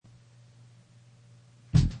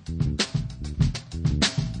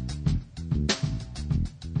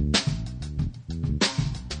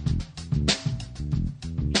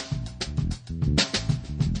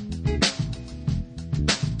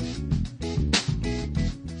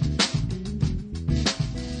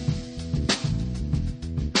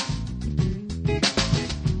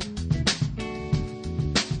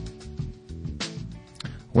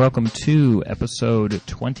Welcome to episode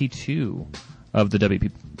 22 of the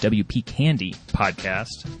WPCandy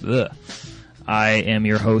podcast. Ugh. I am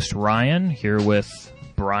your host, Ryan, here with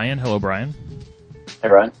Brian. Hello, Brian. Hey,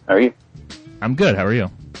 Ryan. How are you? I'm good. How are you?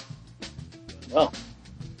 Well.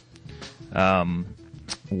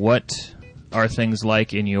 What are things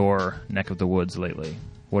like in your neck of the woods lately?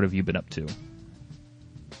 What have you been up to?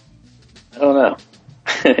 I don't know.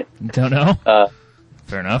 Don't know?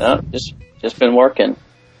 Fair enough. No, just been working.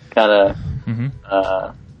 Kind of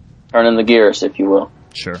turning the gears, if you will.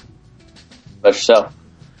 Sure. But yourself?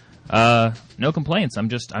 No complaints. I'm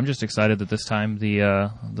just excited that this time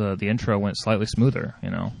the intro went slightly smoother,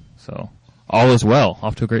 So all is well.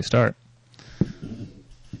 Off to a great start.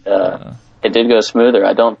 It did go smoother.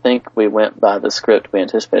 I don't think we went by the script we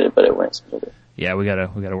anticipated, but it went smoother. Yeah, we gotta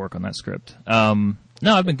work on that script. No,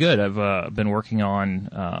 I've been good. I've been working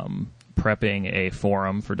on prepping a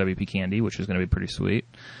forum for WPCandy, which is going to be pretty sweet.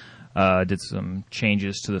 Did some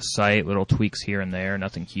changes to the site, little tweaks here and there,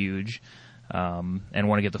 nothing huge. And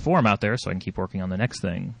want to get the forum out there so I can keep working on the next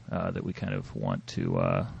thing that we kind of want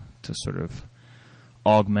to sort of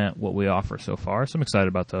augment what we offer so far. So I'm excited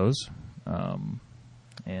about those.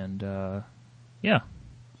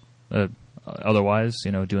 Otherwise,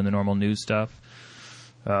 doing the normal news stuff.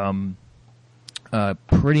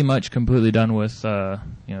 Pretty much completely done with the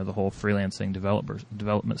whole freelancing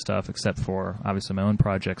development stuff, except for obviously my own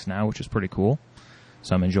projects now, which is pretty cool.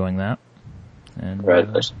 So I'm enjoying that. And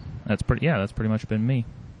that's pretty much been me.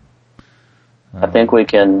 I think we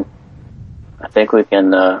can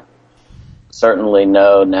certainly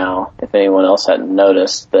know now, if anyone else hadn't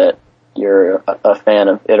noticed, that you're a fan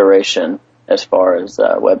of iteration as far as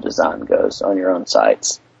web design goes on your own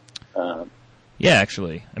sites. Yeah,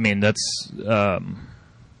 actually. I mean, that's I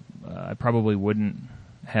probably wouldn't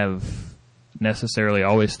have necessarily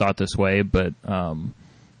always thought this way, but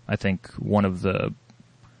I think one of the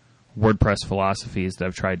WordPress philosophies that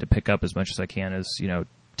I've tried to pick up as much as I can is,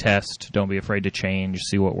 test, don't be afraid to change,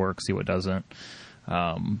 see what works, see what doesn't.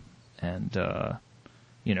 And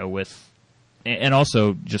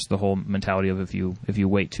also just the whole mentality of if you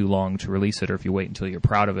wait too long to release it, or if you wait until you're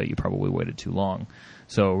proud of it, you probably waited too long.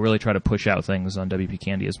 So really try to push out things on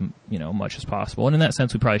WPCandy as much as possible. And in that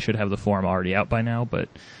sense, we probably should have the forum already out by now, but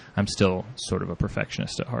I'm still sort of a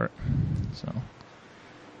perfectionist at heart. So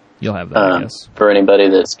you'll have that, I guess. For anybody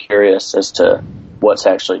that's curious as to what's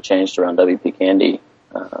actually changed around WPCandy,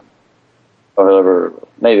 over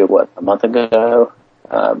maybe a month ago,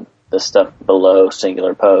 the stuff below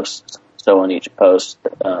singular posts. So on each post,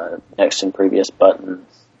 next and previous buttons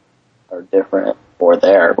are different, or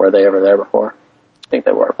there. Were they ever there before? I think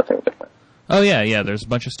they were, but they were different. Oh, yeah. There's a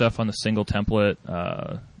bunch of stuff on the single template.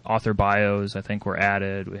 Author bios, I think, were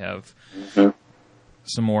added. We have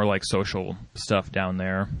some more like social stuff down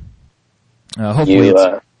there. Hopefully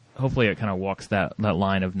it kind of walks that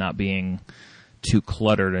line of not being too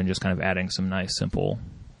cluttered and just kind of adding some nice, simple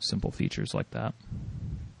features like that.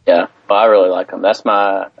 Yeah, well, I really like them.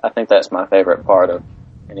 I think that's my favorite part of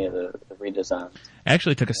any of the redesigns. I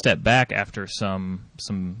actually took a step back after some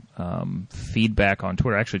feedback on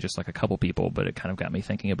Twitter. Actually, just like a couple people, but it kind of got me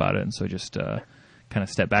thinking about it, and so just kind of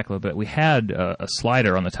stepped back a little bit. We had a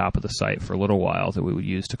slider on the top of the site for a little while that we would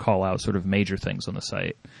use to call out sort of major things on the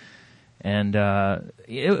site, and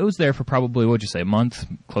it was there for probably, what'd you say, a month,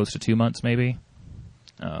 close to 2 months, maybe.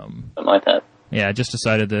 Something like that. Yeah, I just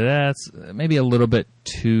decided that that's maybe a little bit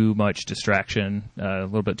too much distraction, a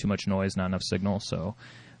little bit too much noise, not enough signal. So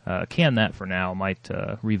can that for now. Might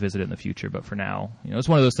revisit it in the future, but for now, it's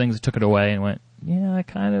one of those things that took it away and went, yeah, I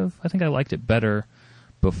think I liked it better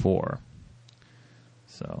before.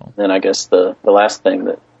 So then I guess the last thing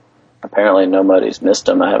that apparently nobody's missed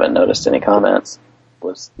them, I haven't noticed any comments,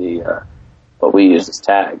 was the what we use as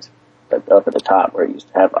tags. Up at the top where you used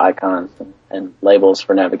to have icons and labels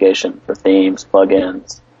for navigation, for themes,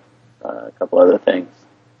 plugins, a couple other things.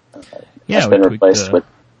 It's been replaced with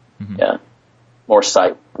more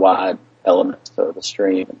site-wide elements, so the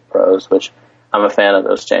stream and prose, which I'm a fan of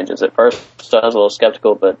those changes. At first, I was a little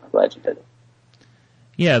skeptical, but I'm glad you did it.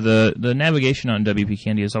 Yeah, the navigation on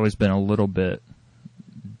WPCandy has always been a little bit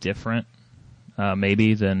different,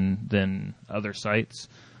 maybe, than other sites.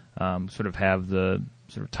 Sort of have the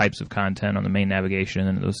sort of types of content on the main navigation,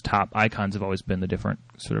 and those top icons have always been the different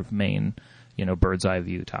sort of main, bird's eye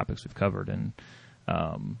view topics we've covered. And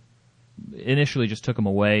initially just took them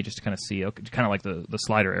away just to kind of see, kind of like the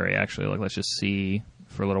slider area, actually. Like, let's just see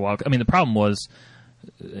for a little while. I mean, the problem was,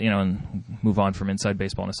 and move on from inside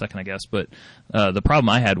baseball in a second, I guess, but the problem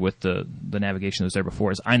I had with the navigation that was there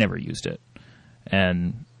before is I never used it.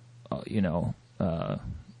 And,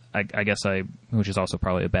 I guess which is also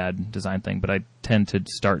probably a bad design thing, but I tend to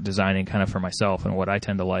start designing kind of for myself and what I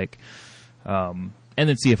tend to like, and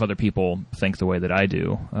then see if other people think the way that I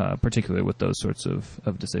do, particularly with those sorts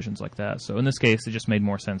of decisions like that. So in this case, it just made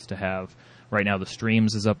more sense to have. Right now, the stream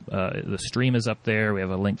is up there. We have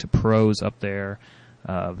a link to Pros up there.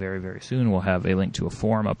 Very, very soon, we'll have a link to a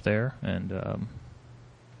forum up there, and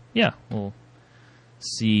we'll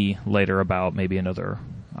see later about maybe another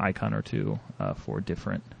icon or two for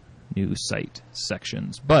different new site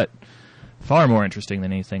sections. But far more interesting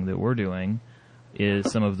than anything that we're doing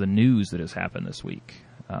is some of the news that has happened this week,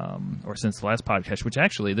 or since the last podcast, which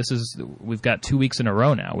actually we've got 2 weeks in a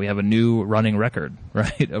row now. We have a new running record,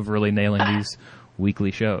 right, of really nailing these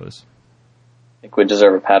weekly shows. I think we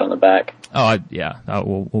deserve a pat on the back. Oh,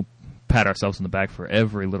 we'll pat ourselves on the back for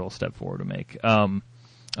every little step forward we make.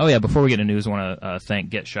 Before we get into news, I want to thank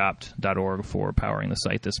GetShopped.org for powering the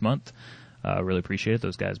site this month. Really appreciate it.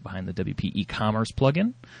 Those guys behind the WP e-commerce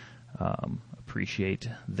plugin. Appreciate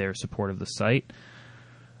their support of the site.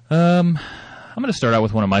 I'm going to start out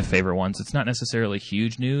with one of my favorite ones. It's not necessarily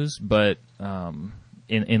huge news, but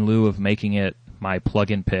in lieu of making it my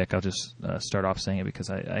plugin pick, I'll just start off saying it because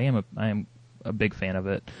I am a big fan of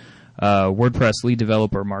it. WordPress lead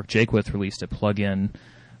developer Mark Jakewith released a plugin,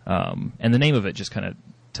 and the name of it just kind of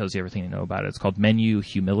tells you everything you know about it. It's called Menu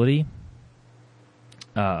Humility.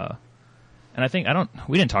 And I think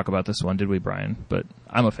we didn't talk about this one, did we, Brian? But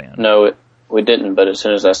I'm a fan. No, we didn't, but as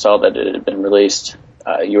soon as I saw that it had been released,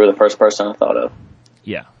 you were the first person I thought of.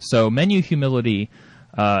 Yeah. So Menu Humility,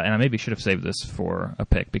 and I maybe should have saved this for a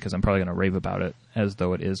pick because I'm probably going to rave about it as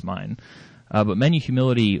though it is mine. But Menu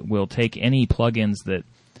Humility will take any plugins that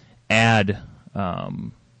add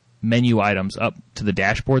menu items up to the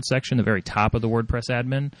dashboard section, the very top of the WordPress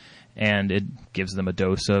admin, and it gives them a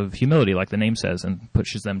dose of humility, like the name says, and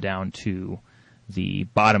pushes them down to the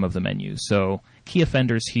bottom of the menu. So key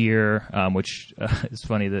offenders here, which is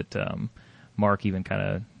funny that Mark even kind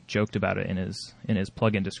of joked about it in his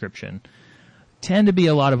plugin description, tend to be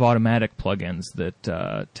a lot of automatic plugins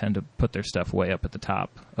that tend to put their stuff way up at the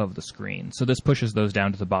top of the screen. So this pushes those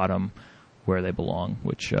down to the bottom where they belong,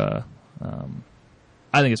 which I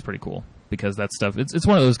think is pretty cool because that stuff, it's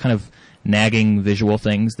one of those kind of nagging visual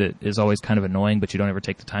things that is always kind of annoying, but you don't ever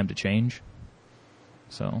take the time to change.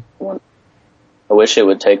 So I wish it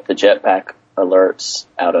would take the Jetpack alerts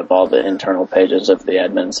out of all the internal pages of the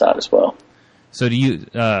admin side as well. So do you,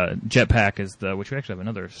 Jetpack is which we actually have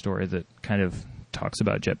another story that kind of talks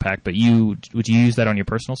about Jetpack, but would you use that on your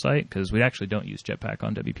personal site? Because we actually don't use Jetpack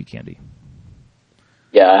on WPCandy.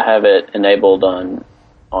 Yeah, I have it enabled on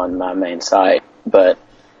my main site, but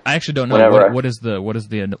I actually don't know what does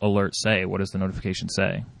the alert say? What does the notification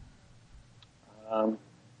say?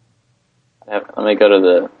 Let me go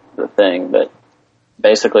to the thing, but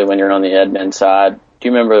basically when you're on the admin side, do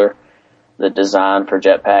you remember the design for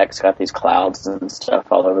Jetpack? It's got these clouds and stuff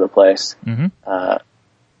all over the place. Mm-hmm.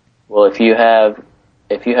 Well, if you have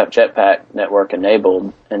Jetpack network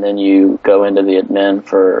enabled, and then you go into the admin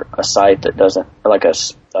for a site that doesn't, like a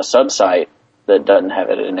sub-site that doesn't have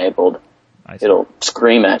it enabled, it'll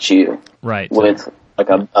scream at you with like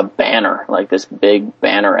a banner, like this big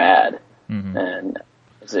banner ad, and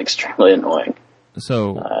it's extremely annoying.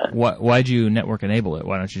 So why'd you network enable it?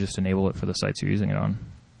 Why don't you just enable it for the sites you're using it on?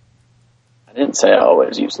 I didn't say I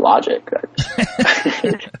always use Logic.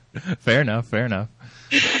 Fair enough.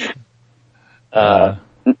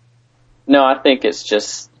 No, I think it's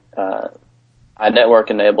just I network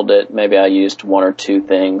enabled it. Maybe I used one or two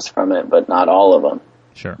things from it, but not all of them.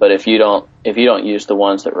 Sure. But if you don't use the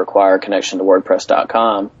ones that require connection to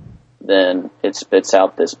WordPress.com, then it spits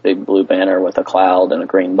out this big blue banner with a cloud and a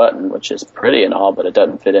green button, which is pretty and all, but it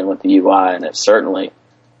doesn't fit in with the UI, and it certainly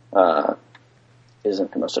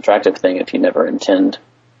isn't the most attractive thing if you never intend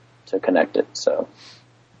to connect it. So,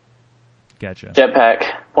 gotcha.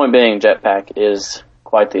 Jetpack. Point being, Jetpack is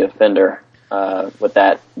quite the offender with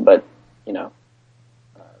that, but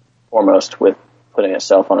foremost with putting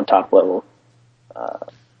itself on a top level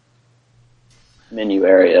menu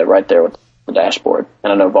area right there with the dashboard.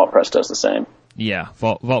 And I know VaultPress does the same. Yeah,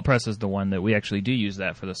 VaultPress is the one that we actually do use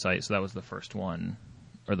that for the site, so that was the first one,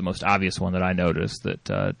 or the most obvious one that I noticed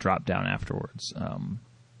that dropped down afterwards.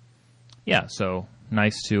 Yeah, so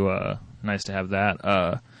nice to have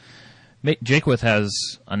that. Jakewith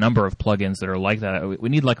has a number of plugins that are like that. We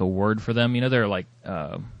need like a word for them.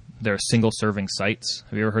 They're single-serving sites.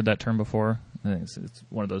 Have you ever heard that term before? I think it's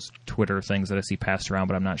one of those Twitter things that I see passed around,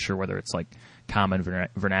 but I'm not sure whether it's like common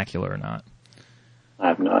vernacular or not. I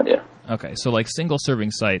have no idea. Okay, so like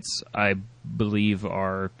single-serving sites, I believe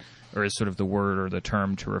is sort of the word or the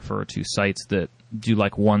term to refer to sites that do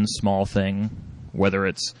like one small thing, whether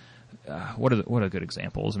it's what are good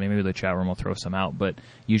examples? I mean, maybe the chat room will throw some out, but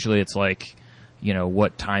usually it's like,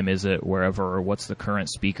 what time is it wherever, or what's the current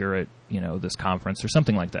speaker at, this conference or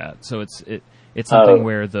something like that. So it's something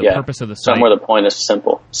where the purpose of the site... Something where the point is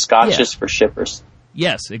simple. Scotch is for shippers.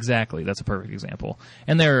 Yes, exactly. That's a perfect example.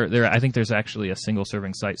 And I think there's actually a single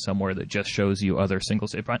serving site somewhere that just shows you other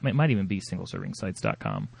singles. It might even be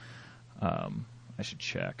singleservingsites.com. I should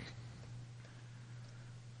check.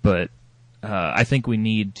 But I think we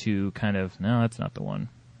need to kind of... No, that's not the one.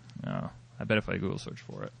 No, I bet if I Google search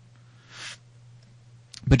for it.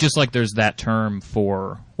 But just like there's that term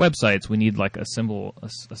for websites, we need like a similar...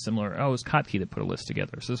 Oh, it was Kottke that put a list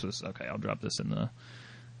together. So this was... Okay, I'll drop this in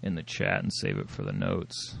the chat and save it for the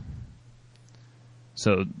notes.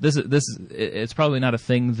 So this is it's probably not a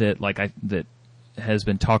thing that that has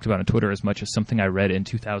been talked about on Twitter as much as something I read in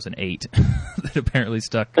 2008 that apparently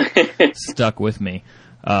stuck with me.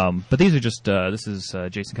 But these are just this is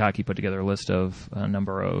Jason Kottke put together a list of a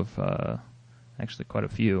number of actually quite a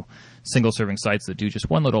few single serving sites that do just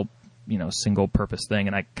one little single purpose thing,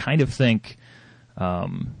 and I kind of think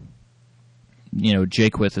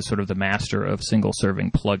Jaquith is sort of the master of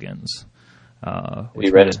single-serving plugins. Have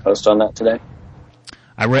you read his post on that today?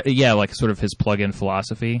 I read, like sort of his plugin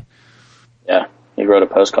philosophy. Yeah, he wrote a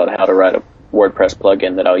post called "How to Write a WordPress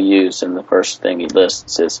Plugin That I'll Use," and the first thing he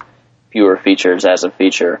lists is fewer features as a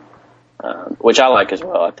feature, which I like as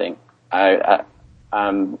well. I think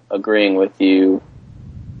I'm agreeing with you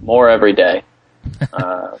more every day.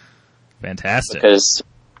 Fantastic. Because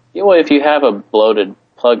if you have a bloated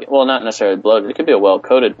plugin, well, not necessarily bloated, it could be a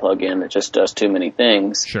well-coded plugin that just does too many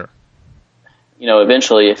things. Sure.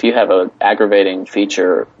 Eventually, if you have an aggravating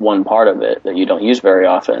feature, one part of it that you don't use very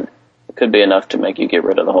often, it could be enough to make you get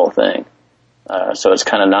rid of the whole thing. So it's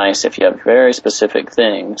kind of nice if you have very specific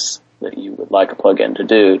things that you would like a plugin to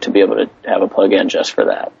do, to be able to have a plugin just for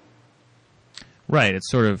that. Right.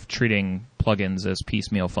 It's sort of treating plugins as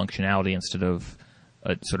piecemeal functionality instead of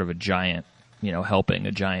a sort of a giant, helping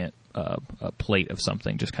a giant a plate of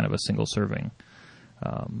something, just kind of a single serving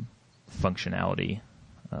functionality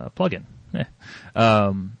plugin.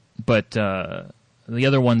 But the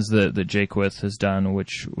other ones that Jaquith has done,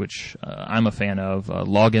 which I'm a fan of,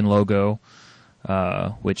 Login Logo,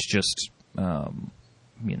 which just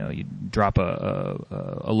you drop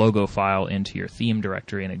a logo file into your theme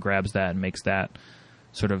directory and it grabs that and makes that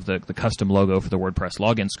sort of the custom logo for the WordPress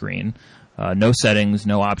login screen. No settings,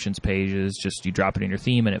 no options pages, just you drop it in your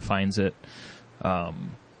theme and it finds it.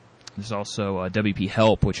 There's also WP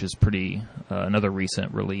Help, which is another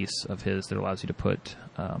recent release of his that allows you to put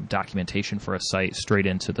documentation for a site straight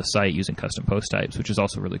into the site using custom post types, which is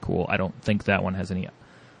also really cool. I don't think that one has any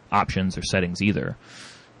options or settings either.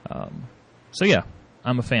 So yeah,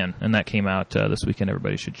 I'm a fan, and that came out this weekend.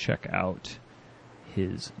 Everybody should check out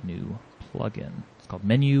his new plugin. It's called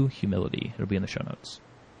Menu Humility. It'll be in the show notes.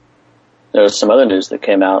 There was some other news that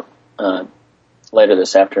came out later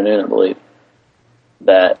this afternoon, I believe,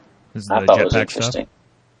 that I thought was interesting.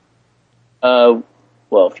 Well,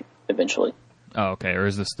 eventually. Oh, okay. Or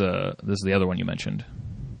is this the other one you mentioned?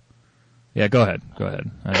 Yeah, go ahead.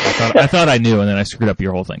 I thought I knew, and then I screwed up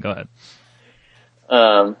your whole thing. Go ahead.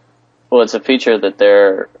 Well, it's a feature that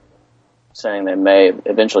they're saying they may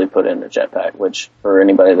eventually put into Jetpack, which, for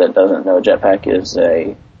anybody that doesn't know, Jetpack is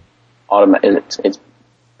it's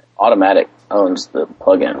automatic owns the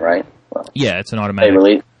plugin, right? Well, yeah, it's an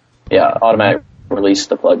automatic. Automatic release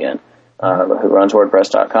the plugin. Who runs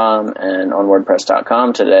WordPress.com, and on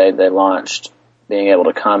WordPress.com today they launched being able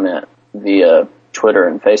to comment via Twitter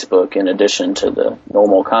and Facebook in addition to the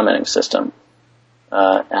normal commenting system.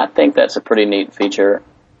 I think that's a pretty neat feature.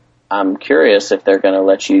 I'm curious if they're going to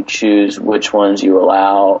let you choose which ones you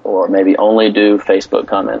allow, or maybe only do Facebook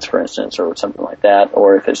comments, for instance, or something like that,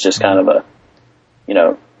 or if it's just kind of a,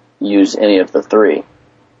 use any of the three.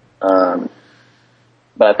 But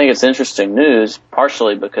I think it's interesting news,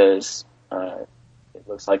 partially because it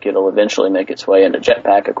looks like it'll eventually make its way into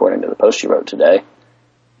Jetpack, according to the post you wrote today.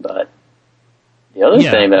 But the other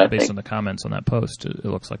thing that based on the comments on that post, it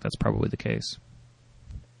looks like that's probably the case.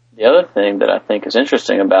 The other thing that I think is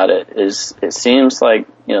interesting about it is it seems like,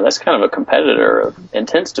 that's kind of a competitor of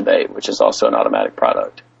Intense Debate, which is also an automatic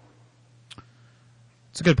product.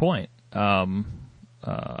 It's a good point. There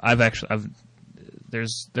are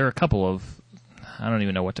a couple of, I don't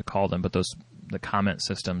even know what to call them, but the comment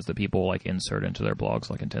systems that people insert into their blogs,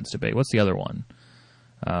 like Intense Debate. What's the other one?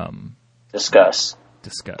 Discuss.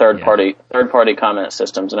 Third party comment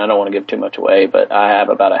systems, and I don't want to give too much away, but I have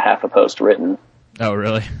about a half a post written. Oh,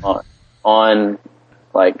 really? On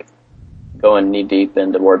going knee deep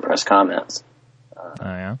into WordPress comments. Oh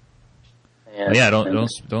yeah. And, yeah,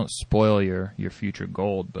 don't spoil your future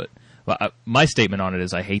gold. But my statement on it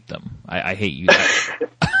is I hate them. I hate you.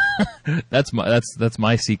 That's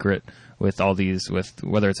my secret with all these, with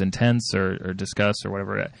whether it's intense or discuss or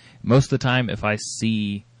whatever. Most of the time, if I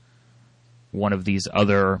see one of these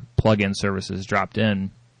other plugin services dropped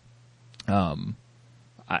in,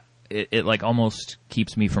 it like almost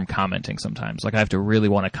keeps me from commenting sometimes. Like I have to really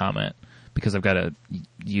want to comment because I've got to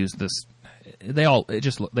use this. They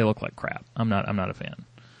look like crap. I'm not a fan.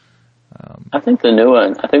 I think the new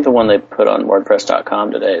one, the one they put on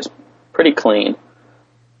WordPress.com today is pretty clean.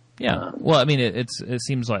 Yeah. Well, I mean, it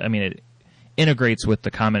seems like, I mean, it integrates with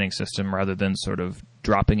the commenting system rather than sort of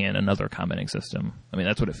dropping in another commenting system. I mean,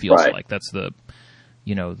 that's what it feels like. That's the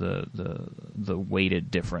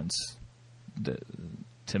weighted difference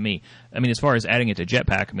to me. I mean, as far as adding it to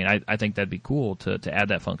Jetpack, I mean, I think that'd be cool to add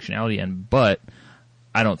that functionality in, but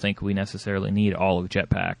I don't think we necessarily need all of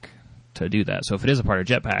Jetpack to do that. So if it is a part of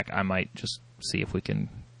Jetpack, I might just see if we can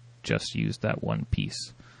just use that one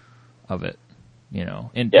piece of it,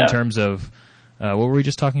 in terms of, what were we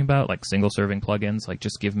just talking about? Like single serving plugins, like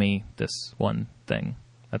just give me this one thing.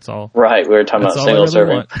 That's all. Right. We were talking about single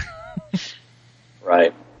serving.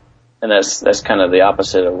 Right. And that's kind of the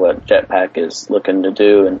opposite of what Jetpack is looking to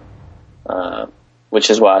do. And, which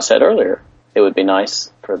is why I said earlier, it would be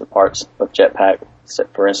nice for the parts of Jetpack,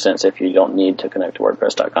 for instance, if you don't need to connect to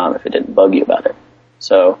WordPress.com, if it didn't bug you about it.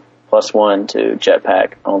 So +1 to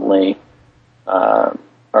Jetpack only,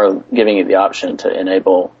 or giving you the option to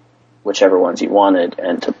enable whichever ones you wanted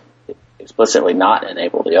and to explicitly not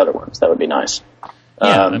enable the other ones. That would be nice.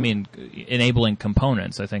 Yeah, I mean, enabling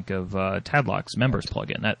components. I think of Tadlock's members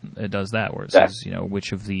plugin. That it does that, where it says,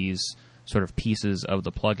 which of these sort of pieces of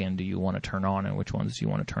the plugin do you want to turn on and which ones do you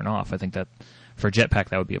want to turn off. I think that for Jetpack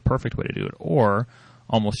that would be a perfect way to do it, or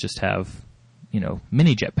almost just have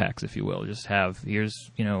mini Jetpacks, if you will. Just have, here's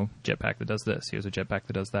Jetpack that does this, here's a Jetpack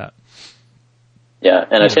that does that. Yeah,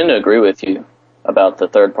 and I tend to agree with you about the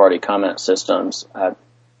third-party comment systems. I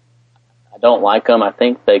don't like them. I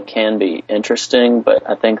think they can be interesting, but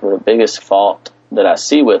I think the biggest fault that I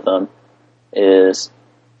see with them is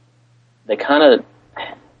they kind of,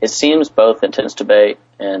 it seems both intense debate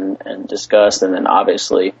and discuss, and then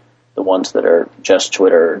obviously the ones that are just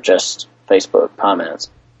Twitter or just Facebook comments,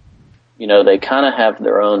 they kind of have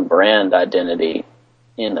their own brand identity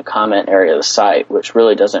in the comment area of the site, which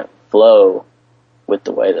really doesn't flow with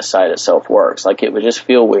the way the site itself works. Like, it would just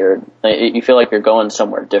feel weird. You feel like you're going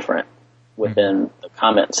somewhere different within the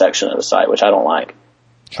comment section of the site, which I don't like.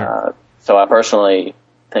 Sure. So I personally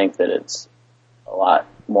think that it's a lot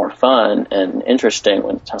more fun and interesting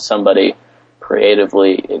when somebody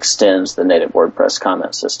creatively extends the native WordPress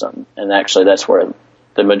comment system. And actually that's where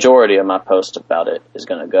the majority of my post about it is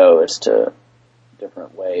going to go, is to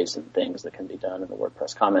different ways and things that can be done in the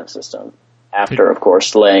WordPress comment system after, of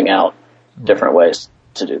course, laying out different ways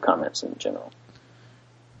to do comments in general.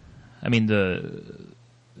 I mean, the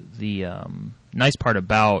nice part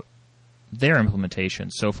about their implementation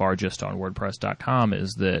so far just on WordPress.com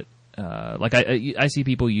is that I see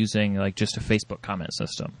people using like just a Facebook comment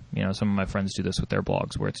system. Some of my friends do this with their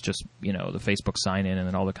blogs, where it's just the Facebook sign in, and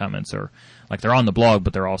then all the comments are like they're on the blog,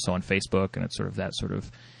 but they're also on Facebook, and it's sort of that sort of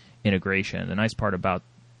integration. The nice part about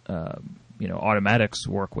Automatic's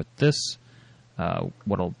work with this,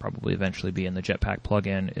 what'll probably eventually be in the Jetpack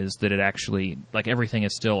plugin, is that it actually, like, everything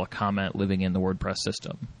is still a comment living in the WordPress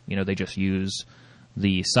system. They just use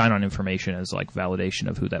the sign-on information as like validation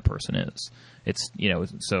of who that person is. It's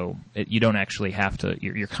so you don't actually have to,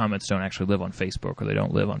 your comments don't actually live on Facebook, or they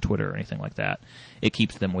don't live on Twitter or anything like that. It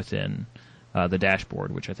keeps them within the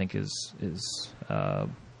dashboard, which I think is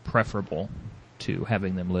preferable to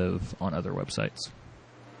having them live on other websites.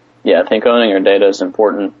 Yeah, I think owning your data is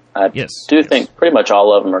important. I do think pretty much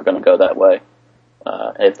all of them are going to go that way,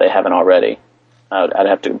 if they haven't already. I'd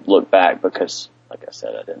have to look back because, like I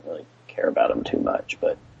said, I didn't really care about them too much.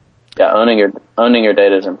 But yeah, owning your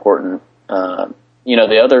data is important.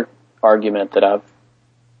 The other argument that I've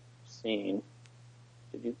seen.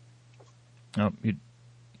 Did you? Oh,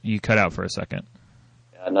 you cut out for a second.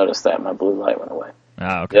 Yeah, I noticed that my blue light went away.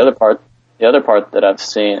 Ah, okay. The other part that I've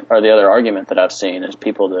seen, or the other argument that I've seen, is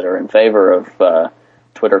people that are in favor of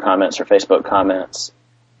Twitter comments or Facebook comments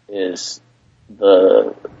is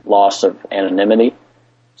the loss of anonymity.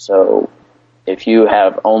 So if you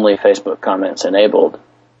have only Facebook comments enabled,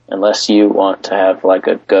 unless you want to have like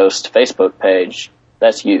a ghost Facebook page,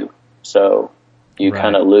 that's you. So you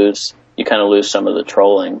kind of lose some of the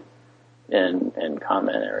trolling in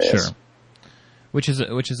comment areas. Sure. Which is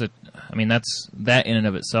I mean, that in and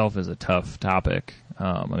of itself is a tough topic.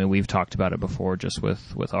 I mean, we've talked about it before just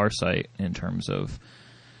with our site in terms of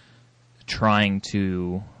trying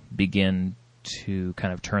to begin to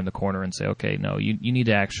kind of turn the corner and say, okay, no, you need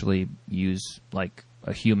to actually use like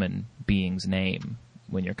a human being's name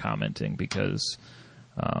when you're commenting, because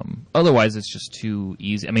otherwise it's just too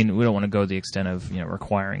easy. I mean, we don't want to go to the extent of,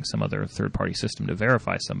 requiring some other third-party system to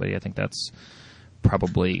verify somebody. I think that's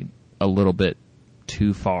probably a little bit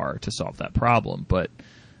too far to solve that problem. But,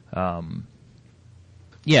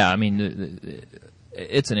 yeah, I mean,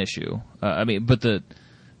 it's an issue. But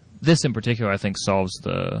this in particular, I think, solves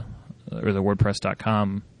the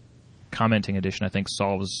WordPress.com commenting edition, I think,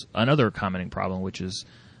 solves another commenting problem, which is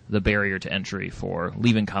the barrier to entry for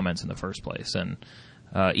leaving comments in the first place. And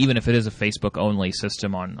even if it is a Facebook-only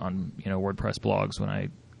system on WordPress blogs, when I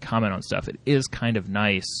comment on stuff, it is kind of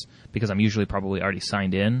nice because I'm usually probably already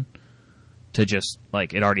signed in to just,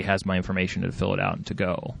 like, it already has my information to fill it out and to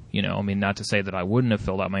go. I mean, not to say that I wouldn't have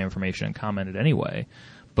filled out my information and commented anyway,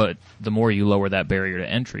 but the more you lower that barrier to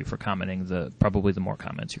entry for commenting, probably the more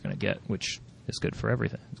comments you're going to get, which is good for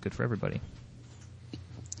everything. It's good for everybody.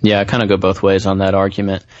 Yeah, I kind of go both ways on that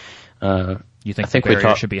argument. You think the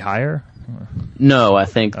barrier should be higher? No, I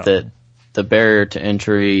think that the barrier to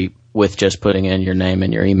entry with just putting in your name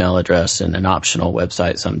and your email address in an optional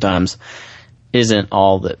website sometimes isn't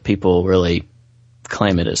all that people really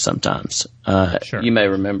claim it is sometimes. Sure. You may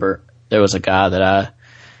remember there was a guy that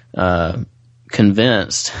I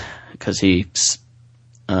convinced, because he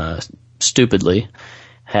stupidly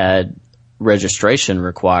had registration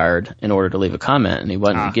required in order to leave a comment, and he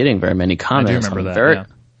wasn't getting very many comments. I do remember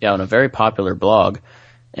on a very popular blog.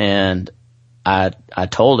 And I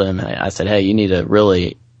told him, I said, hey, you need to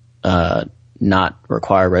really not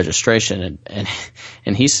require registration.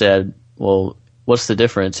 And he said, well, what's the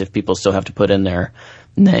difference if people still have to put in their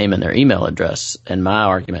name and their email address? And my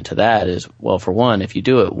argument to that is, well, for one, if you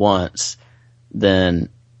do it once, then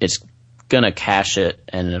it's going to cache it,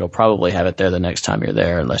 and it'll probably have it there the next time you're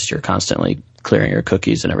there, unless you're constantly clearing your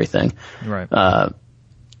cookies and everything. Right.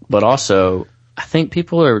 But also, I think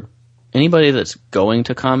anybody that's going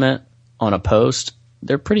to comment on a post,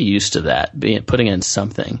 they're pretty used to that, putting in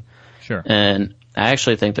something. Sure. And I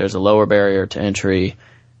actually think there's a lower barrier to entry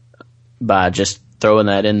by just throwing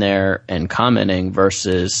that in there and commenting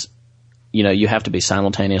versus, you have to be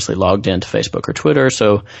simultaneously logged into Facebook or Twitter.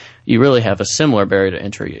 So you really have a similar barrier to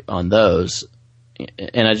entry on those.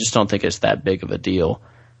 And I just don't think it's that big of a deal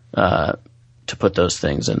to put those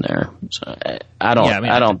things in there. So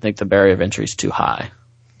I don't think the barrier of entry is too high.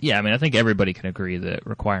 Yeah, I mean, I think everybody can agree that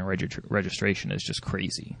requiring registration is just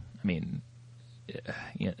crazy. I mean,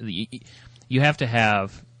 you have to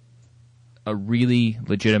have a really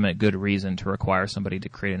legitimate good reason to require somebody to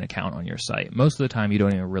create an account on your site. Most of the time, you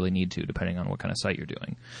don't even really need to, depending on what kind of site you're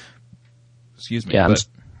doing. Excuse me. Yeah,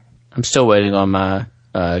 I'm still waiting on my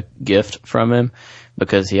gift from him,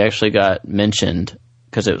 because he actually got mentioned,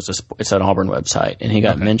 because it's an Auburn website, and he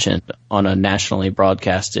got mentioned on a nationally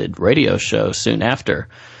broadcasted radio show soon after,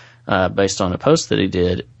 based on a post that he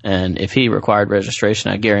did. And if he required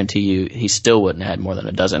registration, I guarantee you he still wouldn't have had more than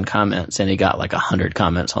a dozen comments, and he got like 100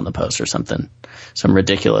 comments on the post or something, some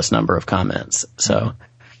ridiculous number of comments. So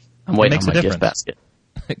I'm waiting on my gift basket.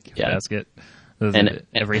 Gift basket. And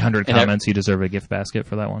every 100 comments, you deserve a gift basket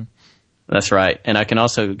for that one. That's right. And I can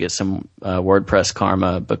also get some WordPress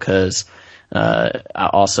karma, because I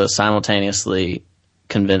also simultaneously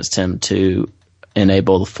convinced him to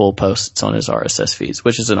enable the full posts on his RSS feeds,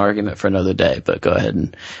 which is an argument for another day, but go ahead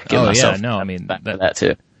and give myself back to that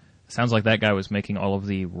too. Sounds like that guy was making all of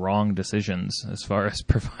the wrong decisions as far as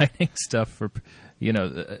providing stuff for,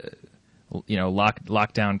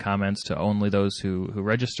 lockdown comments to only those who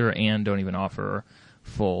register and don't even offer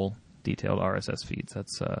full detailed RSS feeds.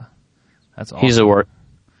 That's awesome. He's a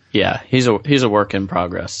work in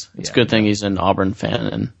progress. It's a good thing he's an Auburn fan,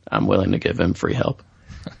 and I'm willing to give him free help.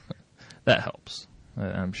 That helps.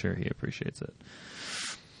 I'm sure he appreciates it.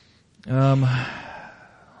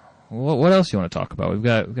 What else do you want to talk about? We've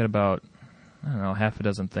got about, half a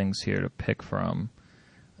dozen things here to pick from.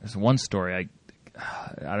 There's one story I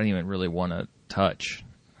don't even really want to touch,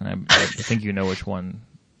 and I think you know which one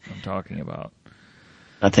I'm talking about.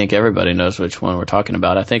 I think everybody knows which one we're talking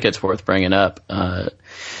about. I think it's worth bringing up.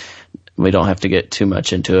 We don't have to get too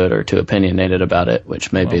much into it or too opinionated about it,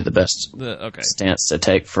 which may be the best stance to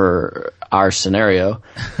take for our scenario.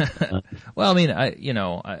 Well, I mean, I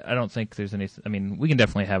don't think there's any. I mean, we can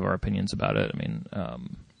definitely have our opinions about it. I mean,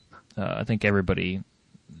 I think everybody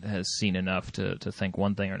has seen enough to think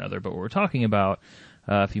one thing or another. But what we're talking about,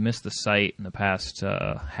 if you missed the site in the past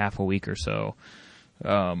half a week or so,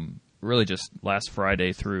 really just last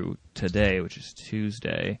Friday through today, which is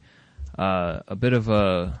Tuesday, a bit of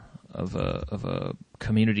a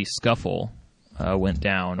community scuffle went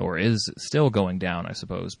down, or is still going down, I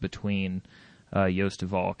suppose, between Joost de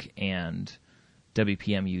Valk and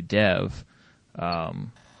WPMU Dev,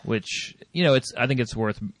 which, I think it's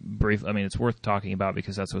worth it's worth talking about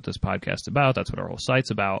because that's what this podcast's about. That's what our whole site's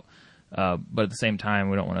about. But at the same time,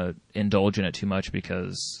 we don't want to indulge in it too much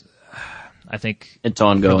because I think it's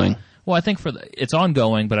ongoing. I think it's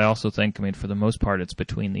ongoing, but I also think, for the most part, it's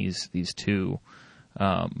between these two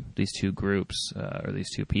groups or these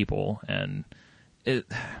two people, and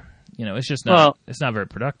it's just not it's not very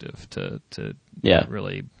productive to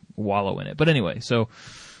really wallow in it. But anyway, so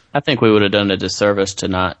I think we would have done a disservice to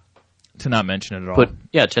not mention it at all.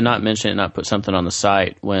 To not mention it, not put something on the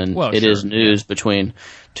site when it is news between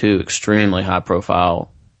two extremely high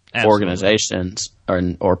profile organizations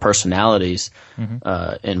or personalities in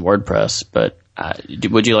WordPress. But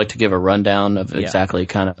would you like to give a rundown of exactly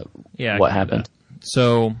kind of what happened?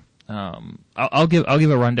 So I'll give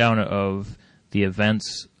a rundown of the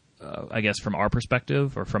events, I guess, from our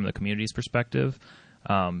perspective or from the community's perspective.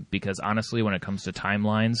 Because honestly, when it comes to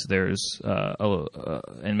timelines, there's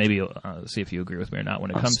and maybe see if you agree with me or not.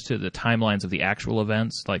 When it comes to the timelines of the actual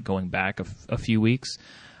events, like going back a few weeks,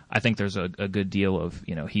 I think there's a good deal of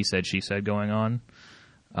he said, she said going on,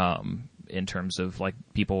 in terms of like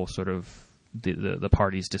people sort of the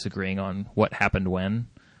parties disagreeing on what happened when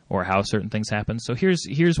or how certain things happened. So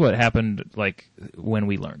here's what happened like when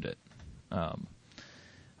we learned it.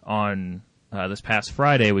 On this past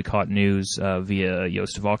Friday, we caught news via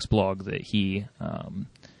Joost de Valk's blog that he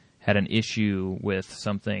had an issue with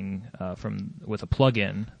something with a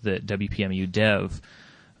plugin that WPMU Dev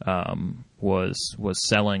was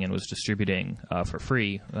selling and was distributing for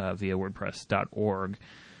free via WordPress.org.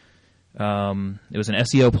 It was an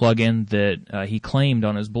SEO plugin that he claimed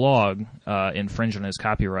on his blog infringed on his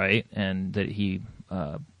copyright, and that he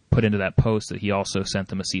put into that post that he also sent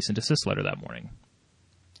them a cease and desist letter that morning.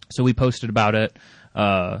 So we posted about it,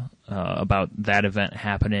 about that event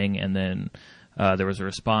happening, and then there was a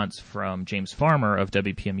response from James Farmer of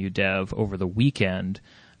WPMU Dev over the weekend,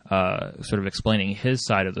 sort of explaining his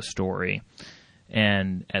side of the story.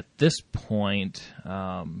 And at this point,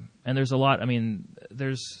 and there's a lot,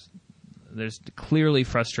 there's clearly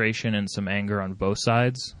frustration and some anger on both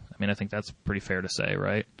sides. I think that's pretty fair to say,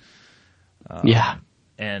 right? Yeah.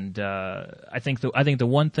 And I think the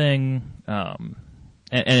one thing...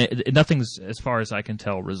 nothing's, as far as I can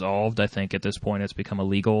tell, resolved. I think at this point it's become a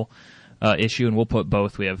legal issue, and we'll put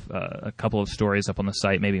both. We have a couple of stories up on the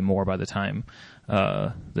site, maybe more by the time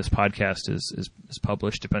this podcast is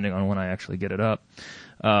published, depending on when I actually get it up.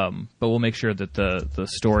 But we'll make sure that the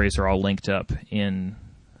stories are all linked up in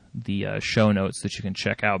the show notes that you can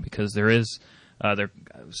check out, because there is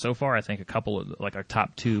so far, I think, a couple of like our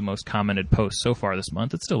top 2 most commented posts so far this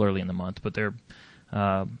month. It's still early in the month, but they're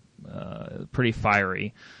pretty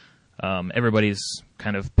fiery. Everybody's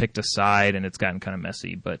kind of picked a side, and it's gotten kind of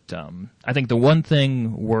messy. But I think the one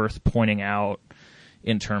thing worth pointing out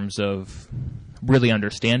in terms of really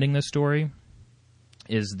understanding this story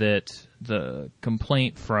is that the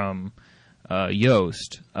complaint from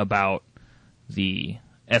Joost about the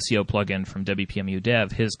SEO plugin from WPMU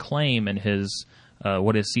Dev, his claim and his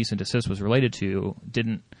what his cease and desist was related to,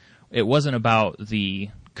 it wasn't about the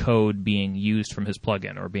code being used from his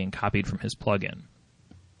plugin or being copied from his plugin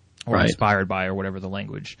or inspired by, or whatever the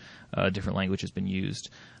language, different language has been used.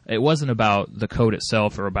 It wasn't about the code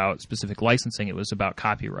itself or about specific licensing. It was about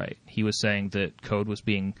copyright. He was saying that code was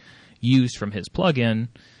being used from his plugin,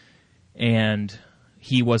 and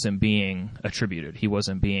he wasn't being attributed. He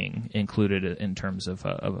wasn't being included in terms of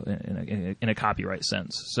in a copyright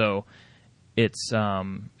sense. So it's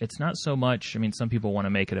not so much. Some people want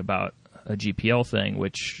to make it about a GPL thing,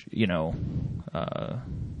 which,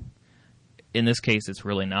 in this case, it's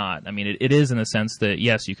really not. It is in the sense that,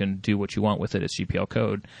 yes, you can do what you want with it as GPL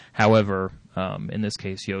code. However, in this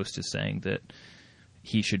case, Joost is saying that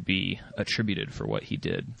he should be attributed for what he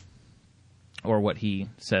did, or what he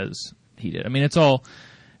says he did. It all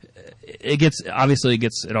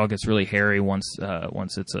gets really hairy once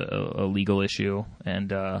it's a legal issue,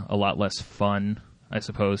 and a lot less fun, I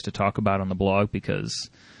suppose, to talk about on the blog, because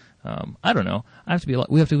I don't know.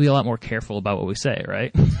 We have to be a lot more careful about what we say,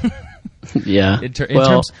 right? Yeah.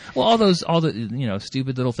 All the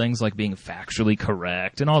stupid little things like being factually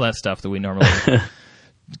correct and all that stuff that we normally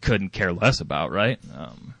couldn't care less about, right?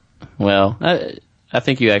 I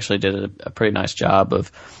think you actually did a pretty nice job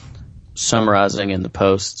of summarizing in the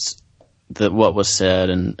posts what was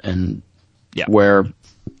said and where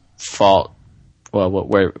fault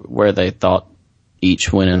where they thought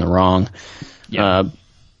each went in the wrong. Yeah.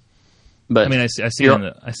 But I mean, I see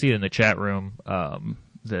it in the chat room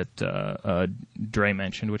that Dre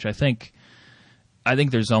mentioned, which I think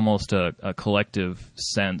there's almost a collective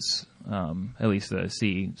sense, at least that I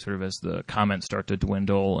see, sort of as the comments start to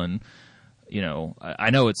dwindle, and I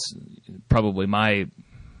know it's probably my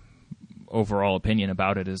overall opinion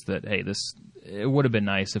about it is that, hey, it would have been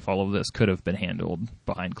nice if all of this could have been handled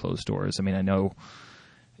behind closed doors. I mean, I know,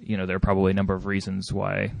 there are probably a number of reasons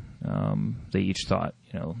why they each thought,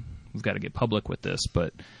 we've got to get public with this,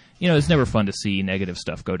 but it's never fun to see negative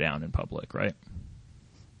stuff go down in public, right?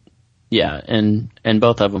 Yeah, and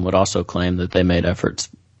both of them would also claim that they made efforts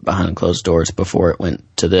behind closed doors before it went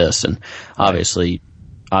to this, and obviously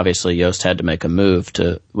Yoast had to make a move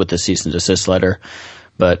with the cease and desist letter.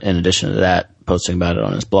 But in addition to that, posting about it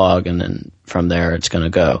on his blog, and then from there it's going to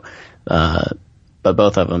go. But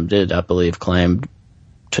both of them did, I believe, claim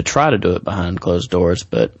to try to do it behind closed doors.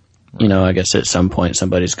 But, I guess at some point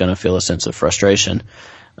somebody's going to feel a sense of frustration.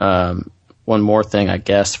 One more thing, I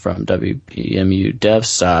guess, from WPMU Dev's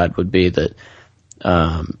side would be that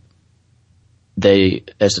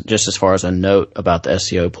as far as a note about the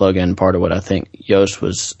SEO plugin, part of what I think Yoast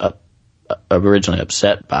was originally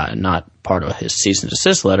upset by, not part of his cease and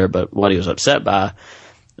desist letter, but what he was upset by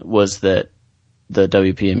was that the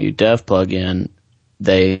WPMU Dev plugin,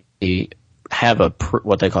 they have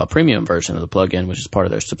what they call a premium version of the plugin, which is part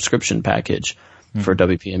of their subscription package for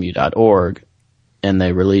WPMU.org, and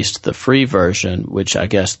they released the free version, which I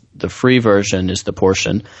guess the free version is the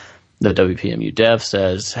portion that WPMU Dev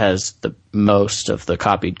says has the most of the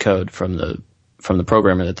copied code from the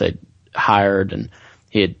programmer that they hired, and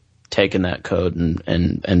he had taken that code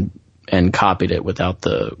and copied it without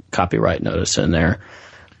the copyright notice in there,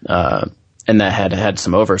 and that had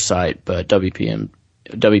some oversight. But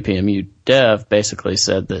WPMU Dev basically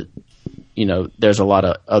said that there's a lot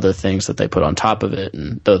of other things that they put on top of it,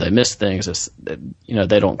 and though they missed things,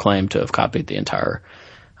 they don't claim to have copied the entire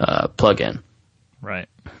plugin. Right.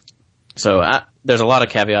 So there's a lot of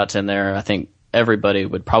caveats in there. I think everybody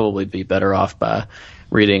would probably be better off by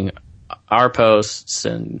reading our posts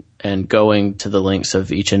and going to the links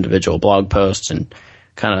of each individual blog post and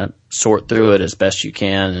kind of sort through it as best you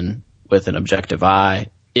can and with an objective eye,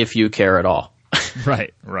 if you care at all.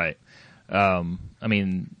 Right. I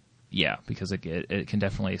mean, yeah, because it can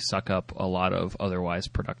definitely suck up a lot of otherwise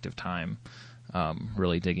productive time,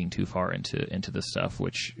 really digging too far into this stuff,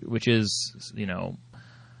 which is,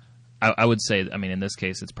 I would say, I mean, in this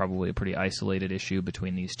case, it's probably a pretty isolated issue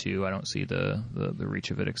between these two. I don't see the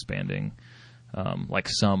reach of it expanding like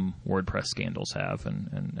some WordPress scandals have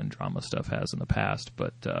and drama stuff has in the past.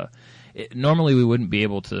 But normally we wouldn't be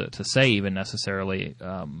able to say even necessarily,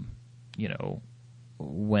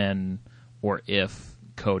 when or if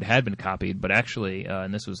code had been copied. But actually,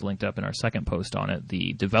 and this was linked up in our second post on it,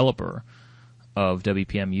 the developer of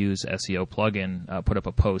WPMU's SEO plugin put up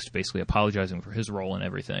a post basically apologizing for his role in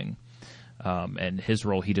everything. And his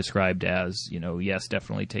role he described as, yes,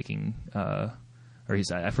 definitely taking, I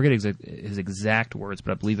forget his exact words,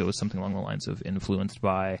 but I believe it was something along the lines of influenced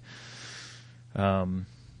by.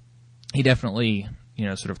 He definitely,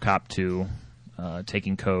 sort of copped to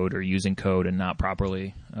taking code or using code and not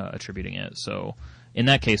properly attributing it. So in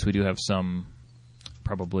that case, we do have some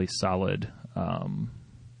probably solid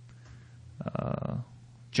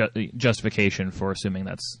justification for assuming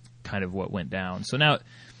that's kind of what went down. So now,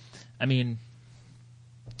 I mean,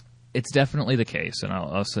 it's definitely the case, and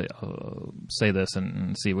I'll say this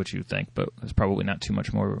and see what you think, but there's probably not too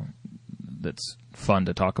much more that's fun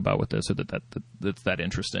to talk about with this or that's that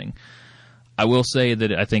interesting. I will say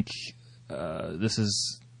that I think this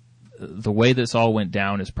is the way this all went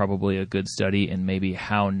down is probably a good study in maybe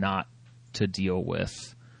how not to deal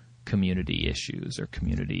with community issues or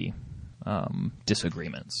community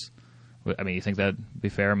disagreements. I mean, you think that'd be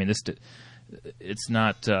fair? I mean, it's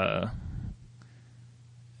not.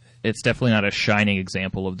 It's definitely not a shining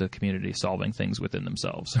example of the community solving things within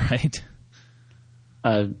themselves, right?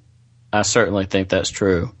 I certainly think that's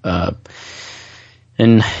true.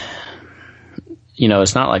 And,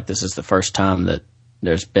 it's not like this is the first time that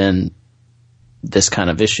there's been this kind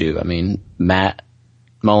of issue. I mean, Matt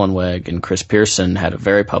Mullenweg and Chris Pearson had a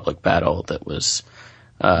very public battle that was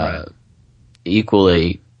right.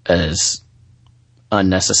 Equally as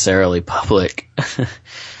unnecessarily public.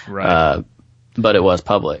 Right. But it was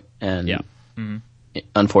public. And yeah. Mm-hmm.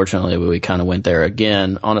 Unfortunately, we kind of went there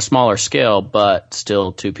again on a smaller scale, but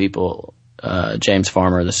still two people James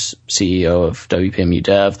Farmer, the CEO of WPMU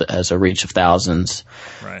Dev, that has a reach of thousands,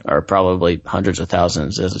 right, or probably hundreds of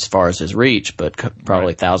thousands as far as his reach, but probably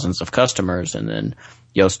right, thousands of customers. And then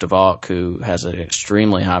Joost de Valk, who has an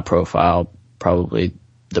extremely high profile, probably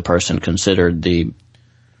the person considered the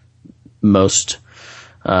most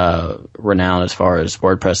renowned as far as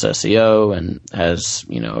WordPress SEO, and has,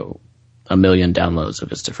 1 million downloads of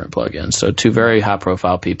his different plugins. So two very high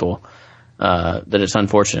profile people, that it's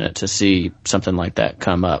unfortunate to see something like that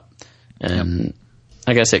come up. And yep.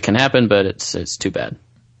 I guess it can happen, but it's too bad.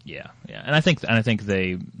 Yeah. And I think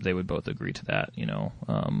they would both agree to that,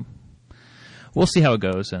 we'll see how it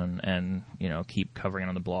goes, and keep covering it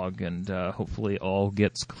on the blog, and hopefully all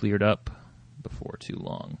gets cleared up before too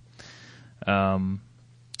long.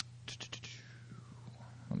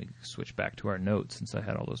 Let me switch back to our notes since I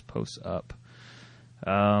had all those posts up.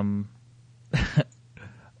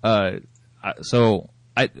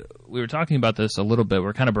 We were talking about this a little bit.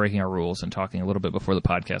 We're kind of breaking our rules and talking a little bit before the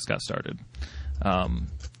podcast got started.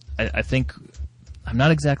 I think I'm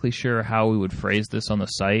not exactly sure how we would phrase this on the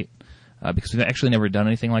site, because we've actually never done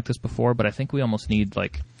anything like this before, but I think we almost need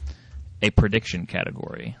like a prediction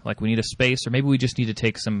category. Like we need a space, or maybe we just need to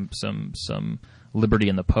take some liberty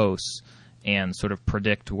in the posts and sort of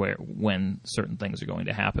predict when certain things are going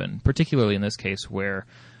to happen, particularly in this case where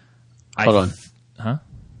Hold on. Huh?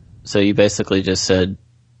 So you basically just said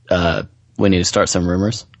we need to start some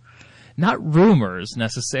rumors? Not rumors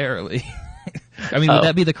necessarily. I mean, would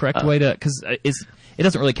that be the correct way to? Because it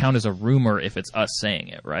doesn't really count as a rumor if it's us saying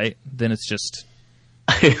it, right? Then it's just.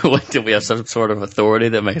 Do we have some sort of authority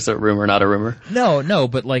that makes a rumor not a rumor? No,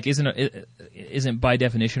 but like, isn't by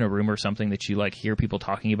definition a rumor something that you like hear people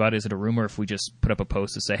talking about? Is it a rumor if we just put up a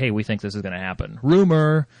post to say, "Hey, we think this is going to happen"?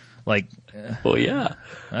 Rumor, like. Well, yeah,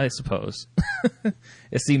 I suppose.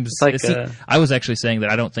 It seems. Like, I was actually saying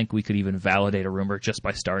that I don't think we could even validate a rumor just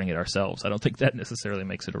by starting it ourselves. I don't think that necessarily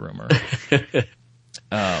makes it a rumor.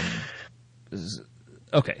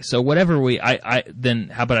 Okay, so whatever then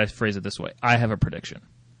how about I phrase it this way? I have a prediction.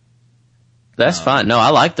 That's fine. No, I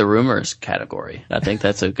like the rumors category. I think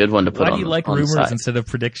that's a good one to put on. Why do you like rumors instead of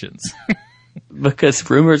predictions? Because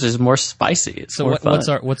rumors is more spicy. It's so more fun.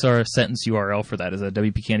 what's our sentence URL for that? Is that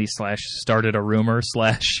WPCandy / started a rumor /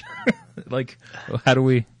 like how do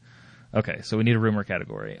we? Okay, so we need a rumor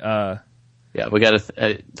category. Yeah, we got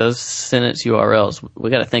to those sentence URLs. We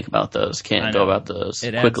got to think about those. Can't go about those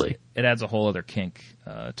quickly. It adds a whole other kink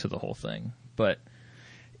to the whole thing. But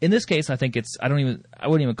in this case, I think I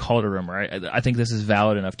wouldn't even call it a rumor. I think this is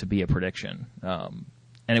valid enough to be a prediction. And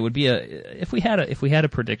it would be if we had a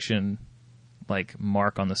prediction like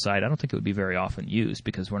mark on the site. I don't think it would be very often used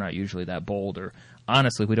because we're not usually that bold, or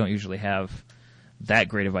honestly, we don't usually have that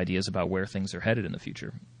great of ideas about where things are headed in the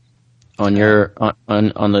future. On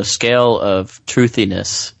on the scale of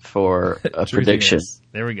truthiness for a prediction.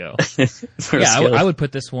 There we go. Yeah, I would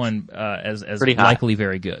put this one as likely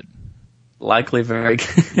very good. Likely very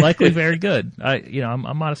good. Likely very good.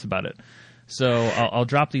 I'm modest about it. So I'll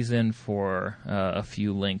drop these in for a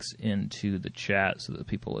few links into the chat so that the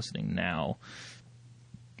people listening now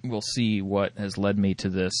will see what has led me to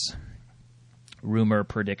this rumor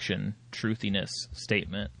prediction truthiness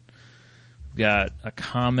statement. Got a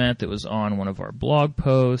comment that was on one of our blog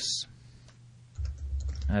posts.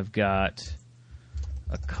 I've got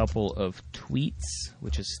a couple of tweets,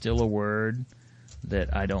 which is still a word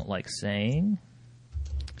that I don't like saying.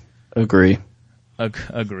 Agreed.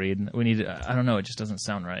 We need I don't know, it just doesn't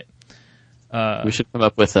sound right. We should come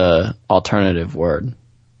up with a alternative word.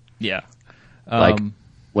 Yeah. Like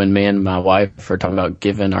when me and my wife are talking about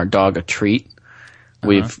giving our dog a treat,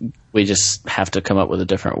 we just have to come up with a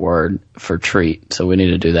different word for treat, so we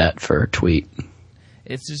need to do that for tweet.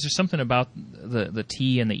 It's just something about the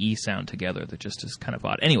T and the E sound together that just is kind of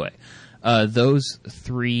odd. Anyway, those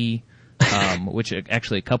three, which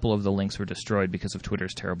actually a couple of the links were destroyed because of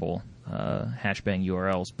Twitter's terrible hashbang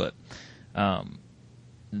URLs, but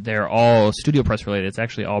they're all Studio Press related. It's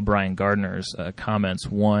actually all Brian Gardner's comments,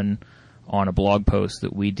 one on a blog post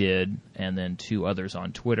that we did, and then two others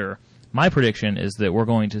on Twitter. My prediction is that we're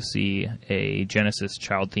going to see a Genesis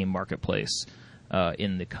child theme marketplace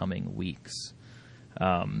in the coming weeks.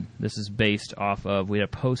 This is based off of, we had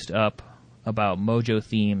a post up about Mojo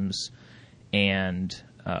Themes and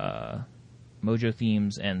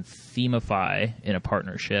Themify in a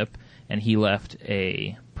partnership, and he left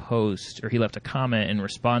a comment in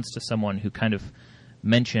response to someone who kind of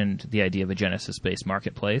mentioned the idea of a Genesis-based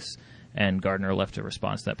marketplace. And Gardner left a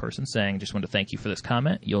response to that person saying, just want to thank you for this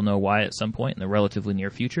comment. You'll know why at some point in the relatively near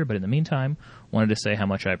future, but in the meantime, wanted to say how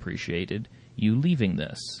much I appreciated you leaving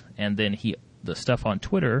this. And then the stuff on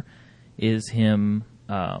Twitter is him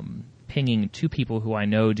pinging two people who I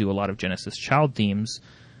know do a lot of Genesis child themes.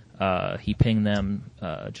 He pinged them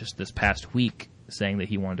just this past week, saying that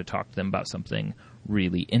he wanted to talk to them about something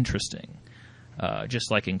really interesting,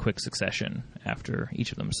 just like in quick succession after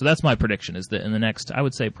each of them. So that's my prediction, is that in the next, I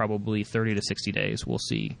would say probably 30 to 60 days, we'll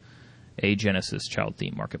see a Genesis child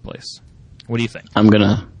theme marketplace. What do you think?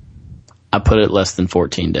 I put it less than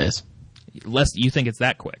 14 days. You think it's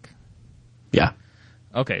that quick? Yeah.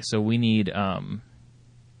 Okay, so we need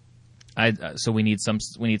we need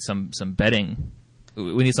some betting.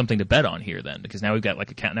 We need something to bet on here then, because now we've got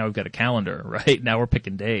a calendar, right? Now we're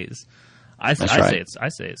picking days. I say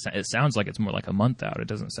it sounds like it's more like a month out. It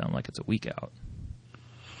doesn't sound like it's a week out.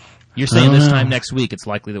 You're saying this time next week it's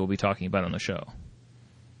likely that we'll be talking about it on the show.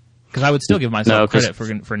 Because I would still give myself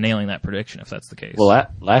credit for nailing that prediction if that's the case. Well,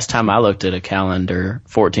 last time I looked at a calendar,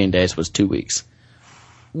 14 days was 2 weeks.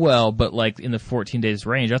 Well, but like in the 14 days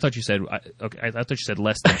range, I thought you said I thought you said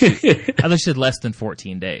less than I thought you said less than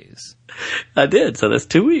 14 days. I did, so that's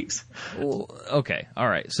 2 weeks. Well, okay, all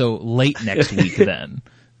right. So late next week then.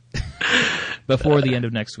 Before the end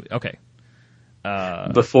of next week. Okay.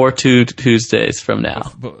 Before 2 Tuesdays from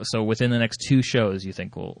now. So within the next 2 shows, you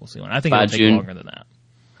think we'll see one. I think it'll take longer than that.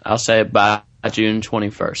 I'll say by June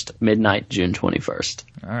 21st, midnight June 21st.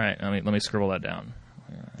 All right, let me scribble that down.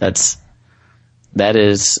 That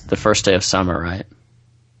is the first day of summer, right?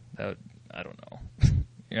 I don't know.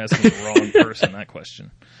 You're asking the wrong person that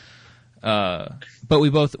question. But we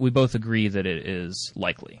both agree that it is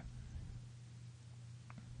likely.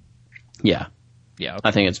 Yeah. Yeah. Okay.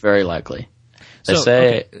 I think it's very likely. They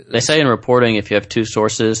say in reporting, if you have 2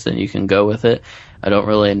 sources, then you can go with it. I don't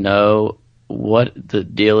really know what the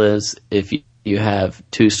deal is if you have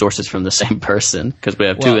 2 sources from the same person, because we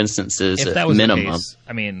have 2 instances at minimum.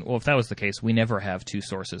 If that was the case, we never have 2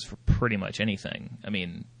 sources for pretty much anything.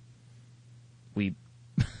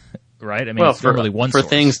 Right? It's normally one for source.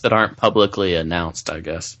 things that aren't publicly announced, I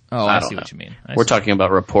guess. Oh, I see what you mean. We're talking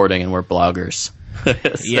about reporting, and we're bloggers.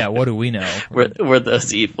 Yeah, what do we know? We're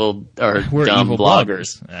those evil or dumb evil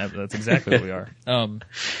bloggers. That's exactly what we are.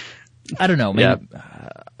 I don't know. Maybe,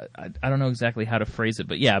 I don't know exactly how to phrase it,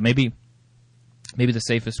 but yeah, maybe the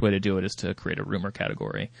safest way to do it is to create a rumor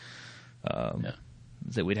category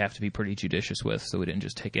that we'd have to be pretty judicious with, so we didn't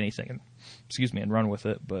just take anything and run with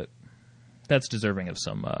it. But that's deserving of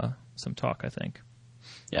some talk, I think.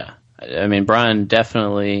 Yeah, Brian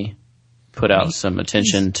definitely put out some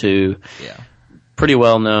attention to pretty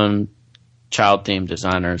well-known child-themed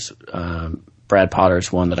designers. Brad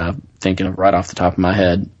Potter's one that I'm thinking of right off the top of my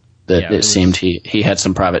head. It seemed he had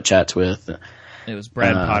some private chats with. It was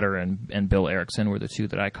Brad Potter and Bill Erickson were the 2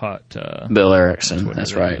 that I caught. Bill Erickson,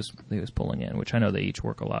 that's right. He was pulling in, which I know they each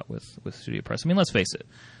work a lot with Studio Press. Let's face it.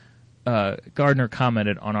 Gardner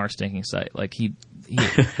commented on our stinking site. Like he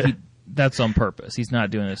that's on purpose. He's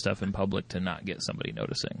not doing this stuff in public to not get somebody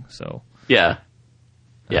noticing. So yeah.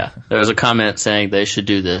 There was a comment saying they should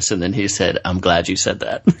do this, and then he said, "I'm glad you said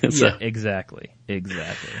that." So, yeah, exactly.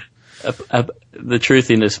 The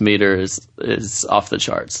truthiness meter is off the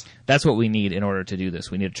charts. That's what we need in order to do this.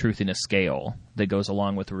 We need a truthiness scale that goes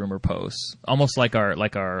along with the rumor posts, almost like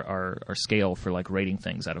our scale for like rating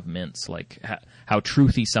things out of mints, like how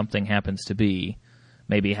truthy something happens to be,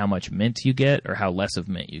 maybe how much mint you get or how less of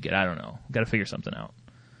mint you get. I don't know. Got to figure something out.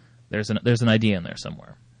 There's an idea in there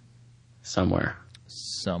somewhere.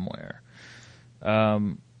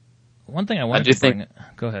 One thing I wanted to bring.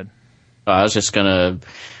 Go ahead. I was just going to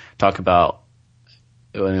talk about.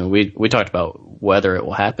 We talked about whether it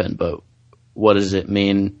will happen, but what does it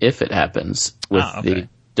mean if it happens with the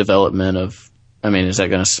development of? Is that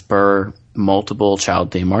going to spur multiple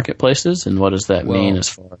child theme marketplaces, and what does that mean as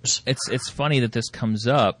far as? It's funny that this comes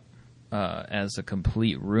up as a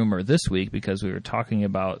complete rumor this week, because we were talking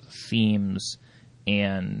about themes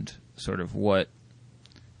and sort of what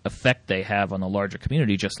effect they have on the larger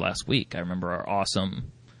community just last week. I remember our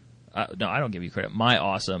awesome no, I don't give you credit. My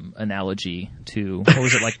awesome analogy to, what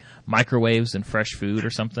was it, like microwaves and fresh food or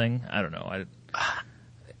something? I don't know.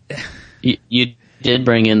 You did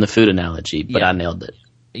bring in the food analogy, but I nailed it.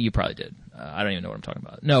 You probably did. I don't even know what I'm talking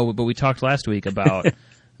about. No, but we talked last week about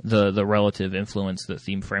the relative influence that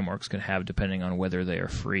theme frameworks can have depending on whether they are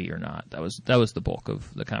free or not. That was the bulk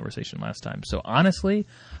of the conversation last time. So honestly,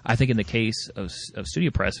 I think in the case of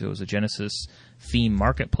Studio Press, if it was a Genesis theme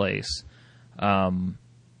marketplace,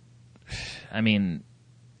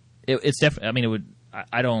 it's definitely. It would.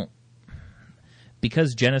 I don't,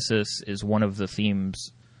 because Genesis is one of the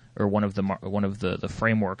themes or one of the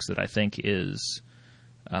frameworks that I think is,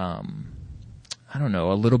 I don't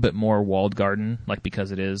know, a little bit more walled garden. Like,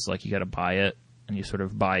 because it is like you got to buy it and you sort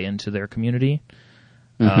of buy into their community.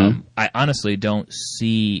 Mm-hmm. I honestly don't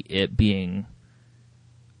see it being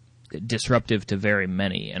disruptive to very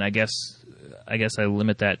many, and I guess I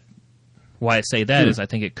limit that. Why I say that is I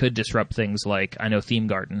think it could disrupt things like, I know Theme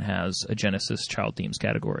Garden has a Genesis child themes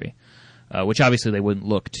category, which obviously they wouldn't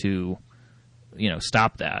look to,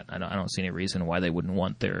 stop that. I don't see any reason why they wouldn't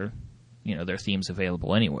want their themes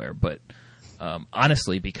available anywhere. But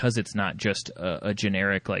honestly, because it's not just a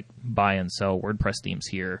generic like buy and sell WordPress themes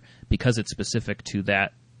here, because it's specific to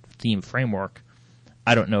that theme framework,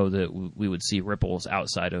 I don't know that we would see ripples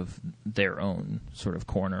outside of their own sort of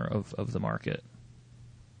corner of the market.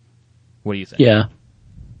 What do you think? Yeah.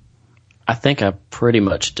 I think I pretty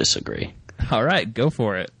much disagree. All right, go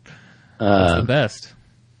for it. What's the best?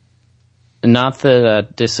 Not that I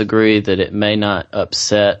disagree that it may not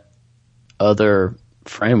upset other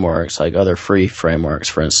frameworks, like other free frameworks,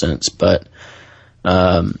 for instance, but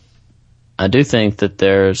I do think that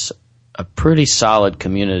there's a pretty solid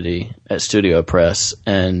community at Studio Press,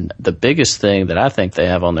 and the biggest thing that I think they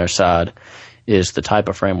have on their side is the type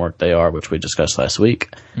of framework they are, which we discussed last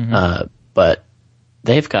week. Mm-hmm. But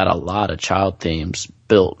they've got a lot of child themes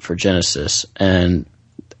built for Genesis, and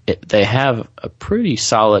they have a pretty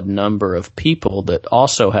solid number of people that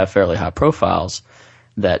also have fairly high profiles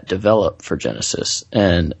that develop for Genesis.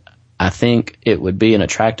 And I think it would be an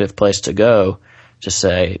attractive place to go to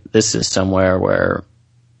say, this is somewhere where,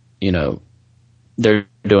 they're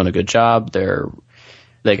doing a good job.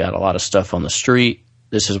 They got a lot of stuff on the street.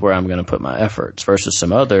 This is where I'm going to put my efforts, versus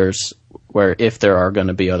some others where if there are going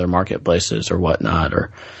to be other marketplaces or whatnot,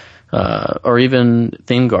 or even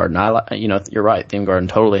Theme Garden. You're right. Theme Garden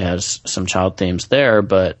totally has some child themes there,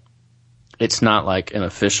 but it's not like an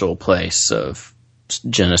official place of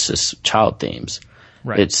Genesis child themes.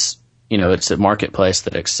 Right. It's a marketplace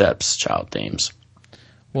that accepts child themes.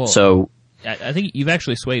 Well, so I think you've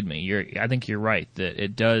actually swayed me. I think you're right that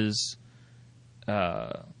it does.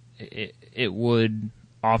 It would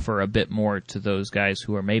offer a bit more to those guys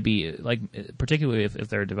who are maybe, like, particularly if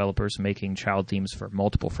they're developers making child themes for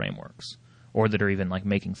multiple frameworks, or that are even like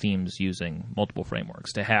making themes using multiple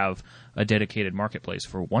frameworks. To have a dedicated marketplace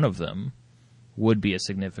for one of them would be a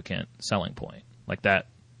significant selling point. Like that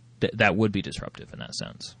would be disruptive in that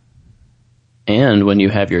sense. And when you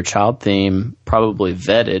have your child theme probably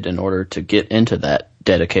vetted in order to get into that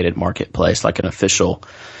dedicated marketplace, like an official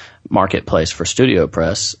marketplace for Studio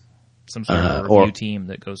Press, some sort of review team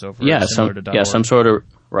that goes over similar to .org. some sort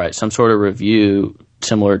of review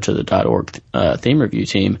similar to the .org theme review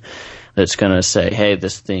team that's going to say, hey,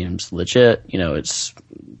 this theme's legit,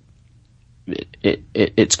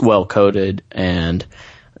 it's well coded, and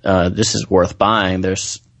this is worth buying.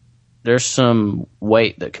 There's some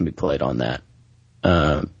weight that can be played on that.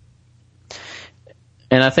 And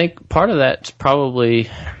I think part of that's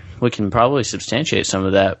we can probably substantiate some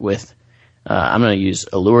of that with, I'm going to use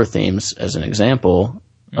Allure Themes as an example.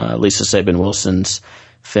 Lisa Sabin Wilson's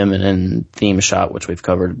feminine theme shop, which we've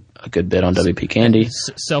covered a good bit on WPCandy.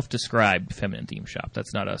 Self-described feminine theme shop.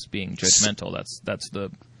 That's not us being judgmental. That's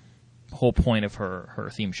the whole point of her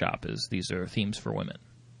theme shop, is these are themes for women.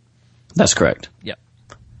 That's correct. Yep.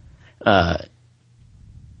 But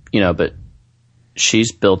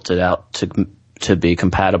she's built it out to be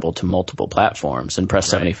compatible to multiple platforms, and Press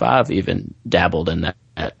 75 even dabbled in that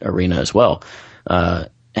arena as well.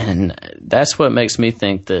 And that's what makes me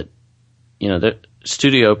think that, the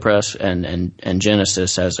Studio Press and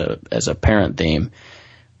Genesis as a parent theme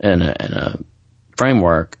and a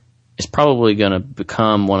framework is probably going to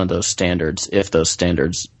become one of those standards if those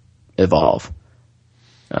standards evolve.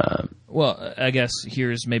 Well, I guess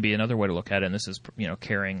here's maybe another way to look at it, and this is,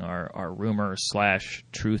 carrying our rumor /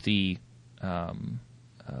 truthy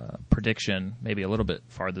prediction maybe a little bit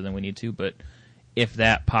farther than we need to, but if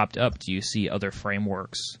that popped up, do you see other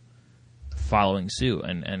frameworks following suit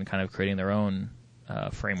and kind of creating their own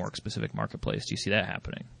framework-specific marketplace? Do you see that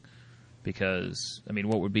happening? Because,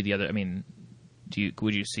 what would be the other,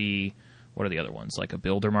 would you see, what are the other ones? Like a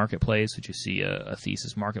builder marketplace? Would you see a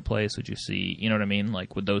thesis marketplace? Would you see, you know what I mean?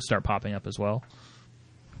 Like, would those start popping up as well?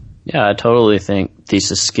 Yeah, I totally think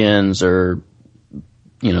thesis skins or,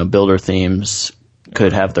 builder themes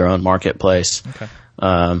could have their own marketplace. Okay.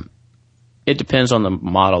 It depends on the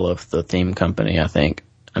model of the theme company, I think.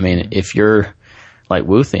 If you're like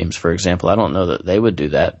Woo Themes, for example, I don't know that they would do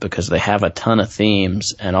that because they have a ton of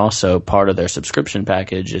themes, and also part of their subscription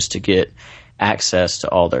package is to get access to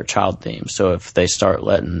all their child themes. So if they start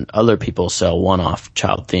letting other people sell one-off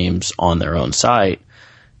child themes on their own site,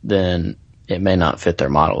 then it may not fit their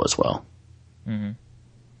model as well. Mm-hmm.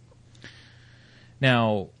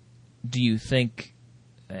 Now, do you think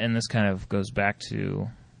and this kind of goes back to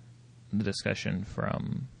the discussion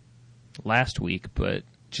from last week, but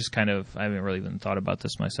just kind of, I haven't really even thought about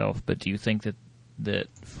this myself, but do you think that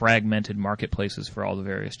fragmented marketplaces for all the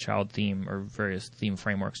various child theme or various theme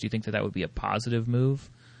frameworks, do you think that would be a positive move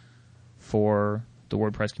for the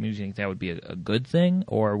WordPress community? Do you think that would be a good thing?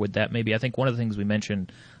 Or would that maybe, I think one of the things we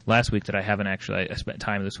mentioned last week that I haven't actually, I spent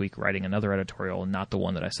time this week writing another editorial, not the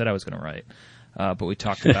one that I said I was going to write, but we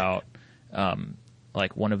talked about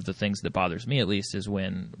like one of the things that bothers me at least is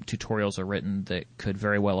when tutorials are written that could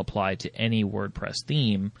very well apply to any WordPress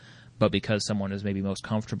theme, but because someone is maybe most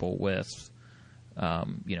comfortable with,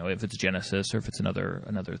 if it's Genesis or if it's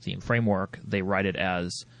another theme framework, they write it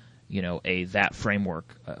as, that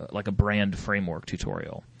framework, like a brand framework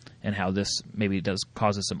tutorial, and how this maybe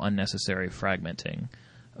causes some unnecessary fragmenting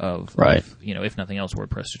of, if nothing else,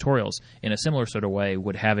 WordPress tutorials. In a similar sort of way,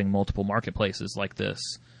 would having multiple marketplaces like this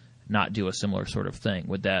not do a similar sort of thing?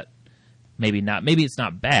 Would that maybe it's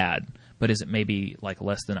not bad, but is it maybe like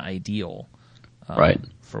less than ideal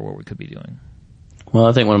for what we could be doing? Well,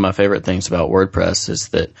 I think one of my favorite things about WordPress is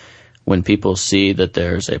that when people see that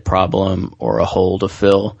there's a problem or a hole to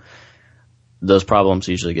fill, those problems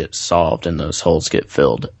usually get solved and those holes get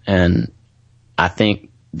filled. And I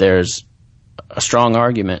think there's a strong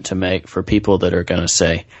argument to make for people that are going to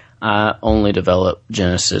say, I only develop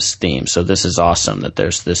Genesis themes, so this is awesome that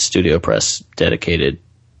there's this StudioPress dedicated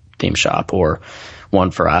theme shop, or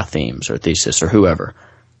one for iThemes or Thesis or whoever.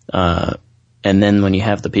 And then when you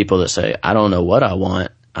have the people that say, I don't know what I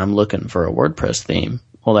want, I'm looking for a WordPress theme.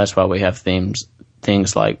 Well, that's why we have things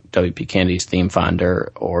like WPCandy's Theme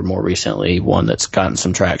Finder, or more recently, one that's gotten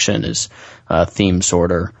some traction is Theme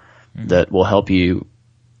Sorter, that will help you,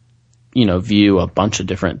 view a bunch of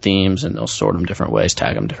different themes, and they'll sort them different ways,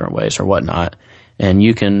 tag them different ways or whatnot. And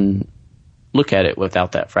you can look at it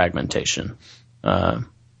without that fragmentation. But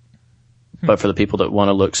for the people that want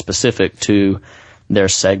to look specific to their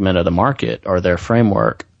segment of the market or their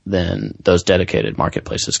framework, then those dedicated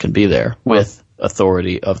marketplaces can be there with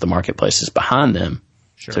authority of the marketplaces behind them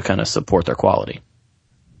to kind of support their quality.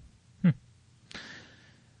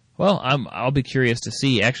 Well, I'll be curious to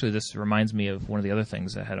see. Actually, this reminds me of one of the other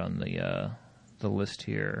things I had on the list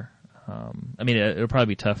here. It'll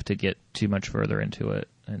probably be tough to get too much further into it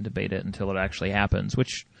and debate it until it actually happens,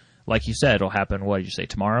 which, like you said, it'll happen, what did you say,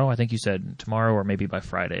 tomorrow? I think you said tomorrow, or maybe by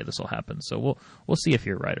Friday this will happen. So we'll see if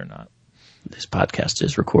you're right or not. This podcast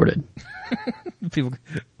is recorded. People,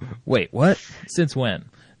 wait, what? Since when?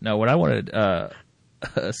 No, what I wanted, a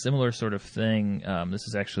similar sort of thing, this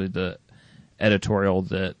is actually the editorial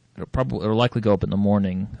that it'll likely go up in the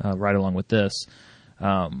morning, right along with this,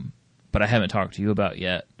 but I haven't talked to you about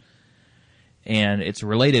yet. And it's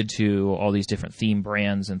related to all these different theme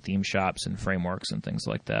brands and theme shops and frameworks and things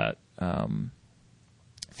like that.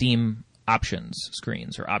 Theme options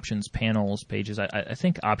screens or options panels, pages. I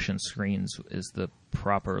think options screens is the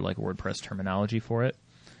proper WordPress terminology for it,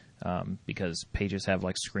 because pages have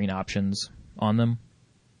screen options on them.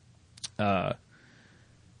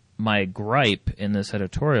 My gripe in this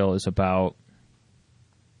editorial is about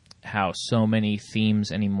how so many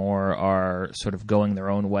themes anymore are sort of going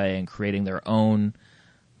their own way and creating their own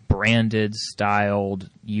branded,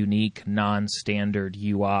 styled, unique, non-standard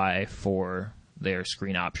UI for their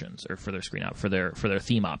screen options, or for their for their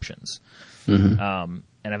theme options. Mm-hmm.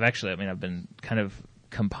 And I've been kind of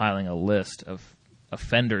compiling a list of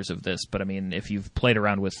offenders of this, but if you've played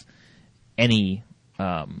around with any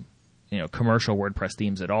commercial WordPress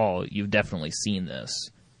themes at all, you've definitely seen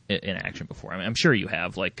this in action before. I'm sure you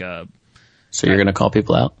have. So you're going to call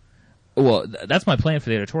people out? Well, that's my plan for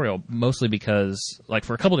the editorial, mostly because,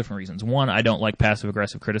 for a couple different reasons. One, I don't like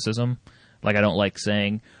passive-aggressive criticism. I don't like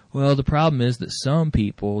saying, well, the problem is that some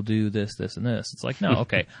people do this, this, and this. It's no,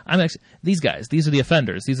 okay. These guys, these are the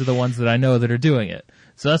offenders. These are the ones that I know that are doing it.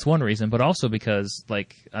 So that's one reason, but also because,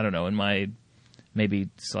 I don't know, in my maybe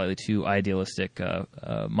slightly too idealistic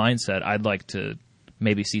mindset, I'd like to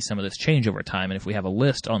maybe see some of this change over time. And if we have a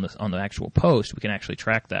list on the actual post, we can actually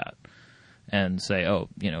track that and say,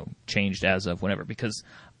 changed as of whenever. Because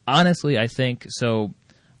honestly, I think so.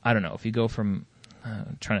 I don't know if you go from I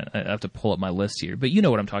have to pull up my list here, but you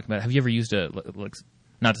know what I'm talking about. Have you ever used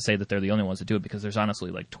not to say that they're the only ones that do it, because there's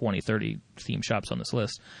honestly 20, 30 theme shops on this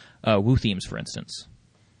list. Woo Themes, for instance.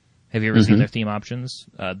 Have you ever seen their theme options?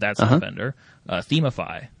 That's an offender.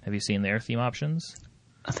 Themify. Have you seen their theme options?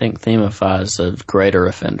 I think Themify is a greater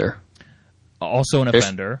offender. Also an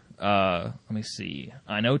offender. Let me see.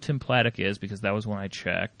 I know Tim Platic is, because that was when I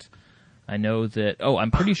checked. I know that. Oh,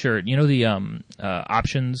 I'm pretty sure. You know the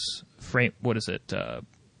options frame. What is it?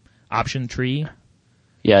 Option tree.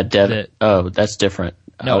 Yeah, that's different.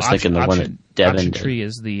 I was thinking the one that Devin Option did. Tree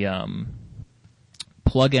is the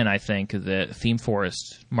plugin, I think, that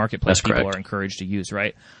ThemeForest Marketplace That's people correct. are encouraged to use,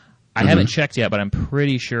 right? I haven't checked yet, but I'm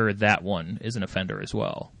pretty sure that one is an offender as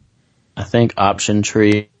well. I think Option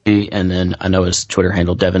Tree, and then I know his Twitter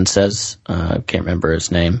handle, Devin says, I can't remember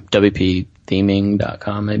his name,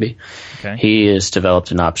 WPTheming.com maybe. Okay. He has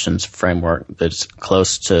developed an options framework that's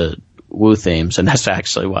close to Woo Themes, and that's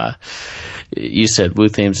actually why you said Woo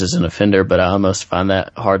Themes is an offender, but I almost find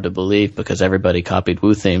that hard to believe because everybody copied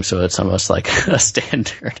Woo Themes, so it's almost like a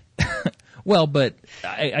standard. Well, but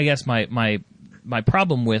I guess my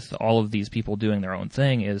problem with all of these people doing their own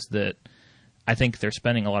thing is that I think they're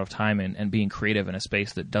spending a lot of time and being creative in a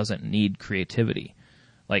space that doesn't need creativity.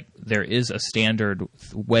 Like, there is a standard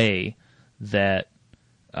way that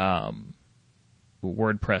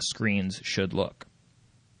WordPress screens should look.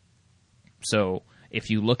 So if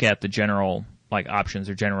you look at the general options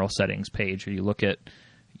or general settings page, or you look at,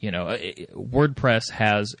 WordPress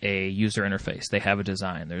has a user interface. They have a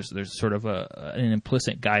design. There's sort of an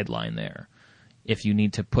implicit guideline there. If you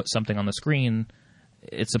need to put something on the screen,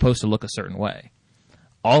 it's supposed to look a certain way.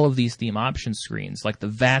 All of these theme options screens, like the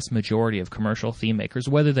vast majority of commercial theme makers,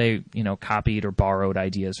 whether they, copied or borrowed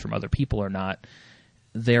ideas from other people or not,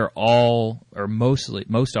 they're all, or most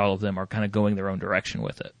all of them are kind of going their own direction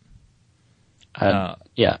with it. I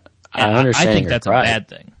understand. I think that's a bad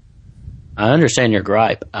thing. I understand your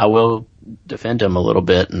gripe. I will defend him a little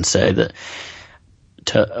bit and say that,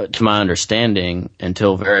 to my understanding,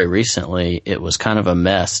 until very recently, it was kind of a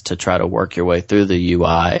mess to try to work your way through the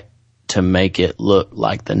UI to make it look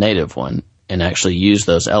like the native one and actually use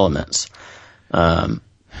those elements. Well,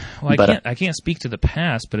 I can't speak to the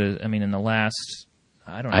past, but in the last,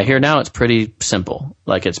 I don't know. I hear now it's pretty simple.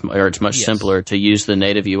 It's much simpler to use the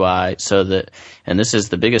native UI so that, and this is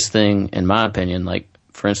the biggest thing in my opinion,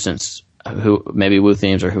 for instance, maybe Woo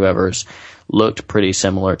Themes or whoever's looked pretty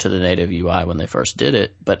similar to the native UI when they first did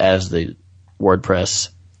it, but as the WordPress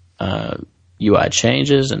UI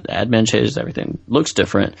changes and admin changes, everything looks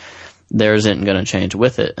different. Theirs isn't going to change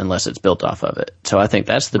with it unless it's built off of it. So I think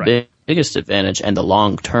that's the biggest advantage and the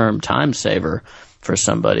long-term time saver for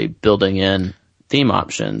somebody building in theme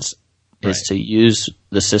options is to use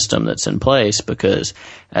the system that's in place, because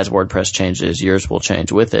as WordPress changes, yours will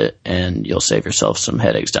change with it, and you'll save yourself some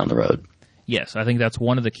headaches down the road. Yes, I think that's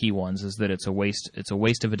one of the key ones, is that it's a waste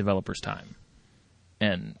of a developer's time.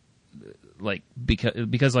 And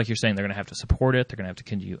because like you're saying, they're going to have to support it, they're going to have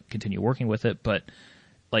to continue working with it, but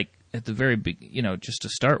at the very just to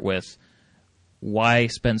start with, why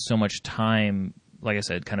spend so much time, like I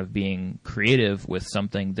said, kind of being creative with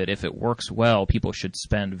something that if it works well, people should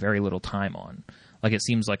spend very little time on? It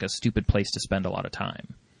seems like a stupid place to spend a lot of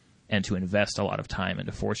time and to invest a lot of time and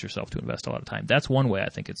to force yourself to invest a lot of time. That's one way I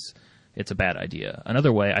think it's a bad idea.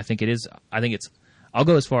 Another way I think I'll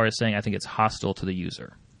go as far as saying I think it's hostile to the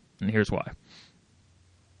user. And here's why.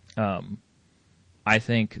 I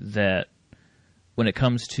think that when it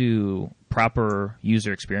comes to proper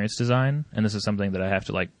user experience design, and this is something that I have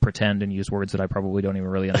to pretend and use words that I probably don't even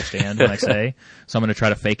really understand when I say, so I'm going to try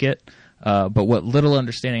to fake it. But what little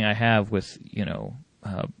understanding I have with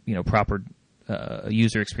proper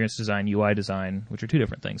user experience design, UI design, which are two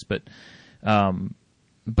different things, but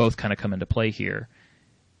both kind of come into play here.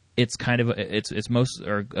 It's kind of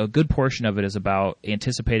a good portion of it is about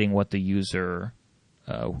anticipating what the user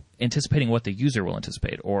will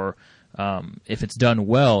anticipate, or if it's done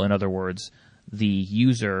well, in other words, the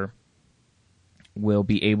user will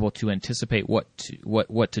be able to anticipate what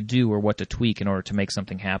to do or what to tweak in order to make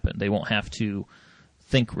something happen. They won't have to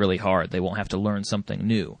think really hard. They won't have to learn something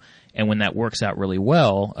new. And when that works out really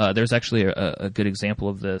well, there's actually a good example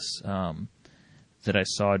of this that I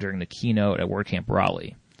saw during the keynote at WordCamp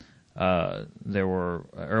Raleigh.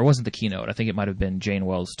 It wasn't the keynote. I think it might have been Jane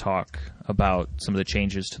Wells' talk about some of the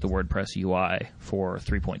changes to the WordPress UI for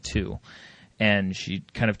 3.2. And she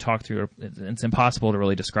kind of talked through, it's impossible to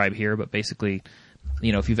really describe here, but basically,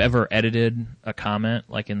 if you've ever edited a comment,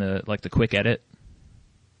 in the quick edit,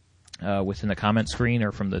 within the comment screen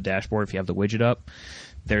or from the dashboard, if you have the widget up,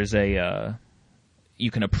 there's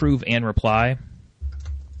you can approve and reply.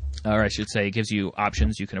 Or I should say, it gives you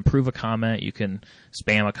options. You can approve a comment, you can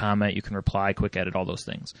spam a comment, you can reply, quick edit, all those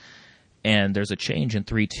things. And there's a change in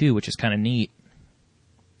 3.2, which is kind of neat.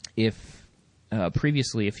 If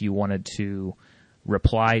previously, if you wanted to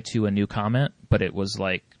reply to a new comment, but it was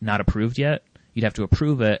not approved yet, you'd have to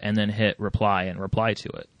approve it and then hit reply and reply to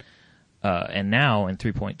it. And now in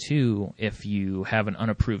 3.2, if you have an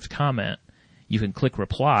unapproved comment, you can click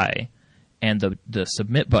reply, and the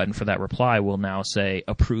submit button for that reply will now say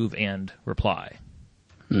approve and reply.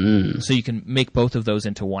 So you can make both of those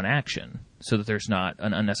into one action so that there's not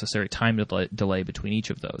an unnecessary time delay between each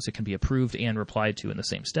of those. It can be approved and replied to in the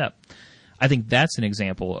same step. I think that's an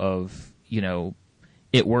example of,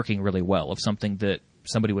 it working really well, of something that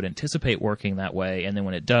somebody would anticipate working that way, and then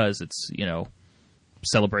when it does, it's,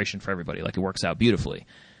 celebration for everybody. Like, it works out beautifully.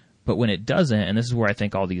 But when it doesn't, and this is where I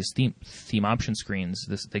think all these theme option screens,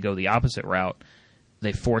 they go the opposite route.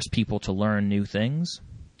 They force people to learn new things,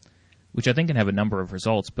 which I think can have a number of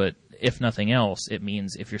results, but if nothing else, it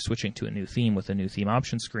means if you're switching to a new theme with a new theme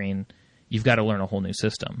option screen, you've got to learn a whole new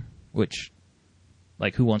system, which,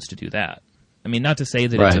 like, who wants to do that? I mean, not to say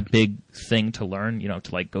that It's a big thing to learn, to,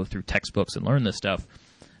 like, go through textbooks and learn this stuff,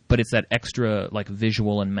 but it's that extra, like,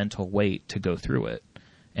 visual and mental weight to go through it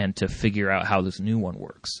and to figure out how this new one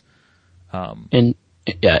works. In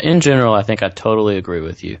general, I think I totally agree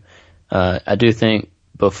with you. I do think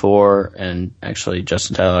before, and actually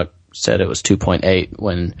Justin Tyler said it was 2.8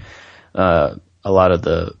 when a lot of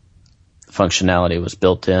the functionality was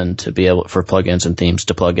built in to be able for plugins and themes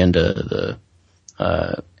to plug into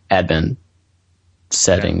the admin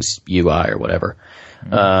settings UI or whatever.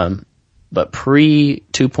 Mm-hmm. But pre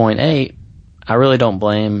 2.8, I really don't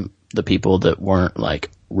blame the people that weren't like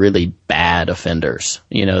really bad offenders.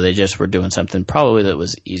 They just were doing something probably that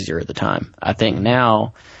was easier at the time. I think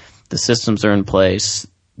now the systems are in place,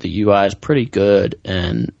 the UI is pretty good,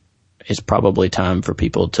 and it's probably time for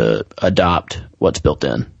people to adopt what's built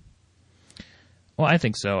in. Well, I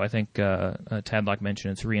think so. I think Tadlock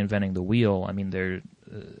mentioned it's reinventing the wheel. I mean,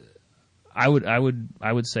 I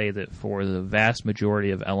would say that for the vast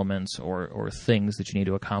majority of elements or things that you need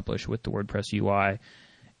to accomplish with the WordPress UI,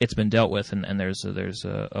 it's been dealt with, and there's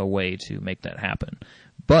a way to make that happen.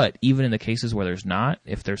 But even in the cases where there's not,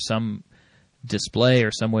 if there's some display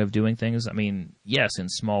or some way of doing things, I mean, yes, in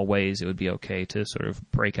small ways it would be okay to sort of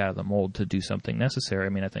break out of the mold to do something necessary. I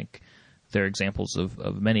mean, I think there are examples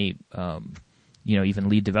of many, even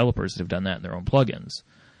lead developers that have done that in their own plugins.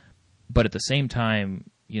 But at the same time,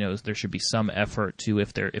 there should be some effort to,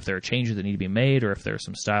 if there are changes that need to be made or if there are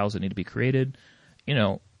some styles that need to be created,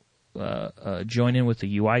 join in with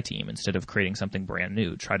the UI team instead of creating something brand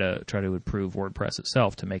new. Try to improve WordPress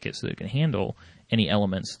itself to make it so that it can handle any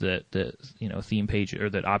elements that theme page or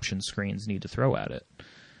that option screens need to throw at it.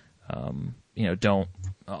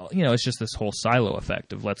 It's just this whole silo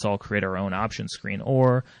effect of let's all create our own option screen,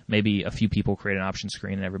 or maybe a few people create an option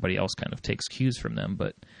screen and everybody else kind of takes cues from them.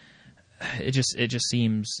 But it just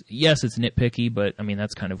seems, yes, it's nitpicky, but I mean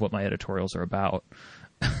that's kind of what my editorials are about.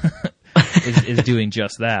 is doing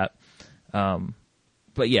just that.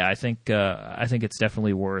 But yeah, I think it's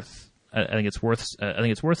definitely worth. I think it's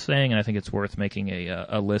worth saying, and I think it's worth making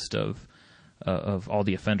a list of all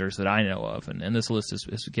the offenders that I know of, and this list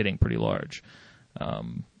is getting pretty large.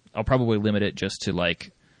 I'll probably limit it just to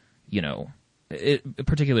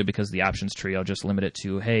particularly because of the options tree. I'll just limit it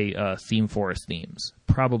to theme forest themes,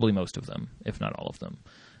 probably most of them, if not all of them.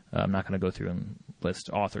 I'm not going to go through and list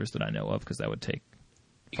authors that I know of because that would take.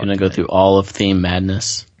 You're going to go through all of Theme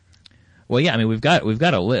Madness? Well, yeah. I mean, we've got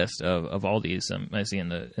a list of all these. I see in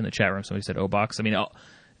the chat room somebody said O-Box. I mean,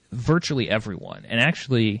 virtually everyone. And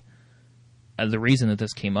actually, the reason that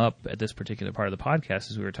this came up at this particular part of the podcast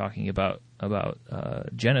is we were talking about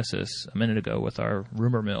Genesis a minute ago with our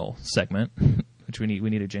rumor mill segment, which we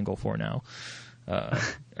need a jingle for now.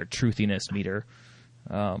 Our Truthiness meter.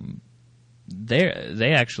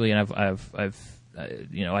 They actually, and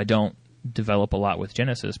I don't develop a lot with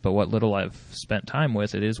Genesis, but what little I've spent time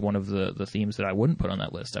with, it is one of the themes that I wouldn't put on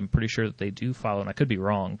that list. I'm pretty sure that they do follow, and I could be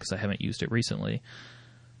wrong because I haven't used it recently,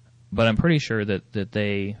 but I'm pretty sure that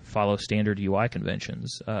they follow standard UI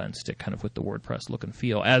conventions and stick kind of with the WordPress look and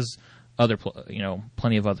feel, as other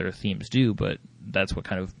plenty of other themes do. But that's what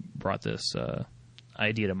kind of brought this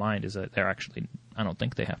idea to mind, is that I don't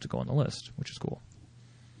think they have to go on the list, which is cool.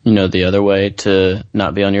 The other way to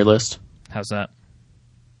not be on your list? How's that?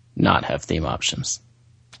 Not have theme options.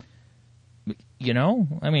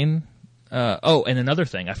 I mean, and another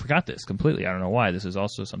thing, I forgot this completely. I don't know why. This is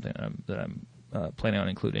also something that I'm planning on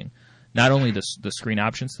including. Not only the screen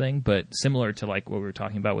options thing, but similar to like what we were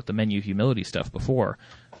talking about with the menu humility stuff before.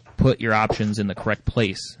 Put your options in the correct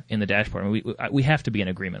place in the dashboard. I mean, we have to be in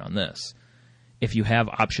agreement on this. If you have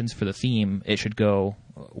options for the theme, it should go.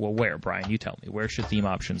 Well, where, Brian? You tell me. Where should theme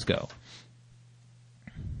options go?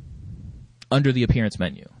 Under the appearance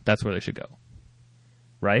menu. That's where they should go.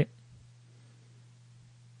 Right?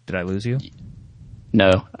 Did I lose you?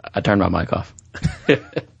 No, I turned my mic off.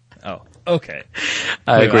 Oh, okay.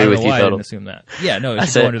 I agree with you totally. I didn't assume that. Yeah, no. I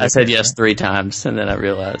said yes 3 times, and then I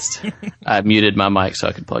realized I muted my mic so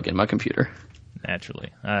I could plug in my computer.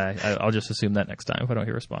 Naturally. I'll just assume that next time if I don't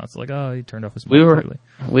hear a response. Like, oh, he turned off his mic.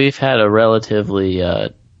 We've had a relatively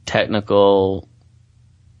technical,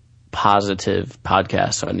 positive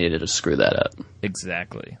podcast, so I needed to screw that up.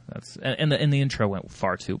 Exactly. And the intro went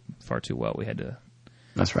far too well. We had to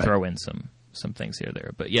throw in some things here or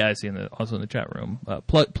there. But yeah, I see also in the chat room,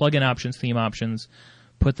 plug-in options, theme options,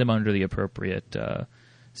 put them under the appropriate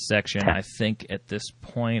section. I think at this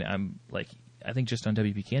point, I think just on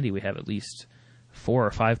WPCandy we have at least 4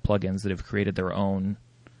 or 5 plugins that have created their own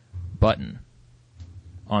button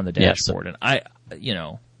on the dashboard. And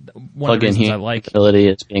one of the reasons I like humility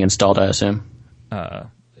is being installed, I assume.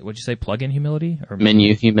 What'd you say? Plugin humility or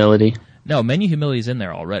menu humility? No, menu humility is in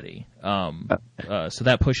there already. So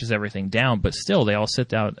that pushes everything down, but still they all sit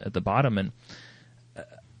down at the bottom. And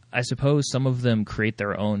I suppose some of them create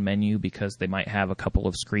their own menu because they might have a couple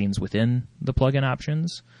of screens within the plugin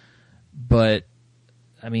options. But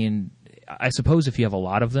I mean, I suppose if you have a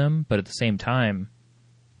lot of them, but at the same time,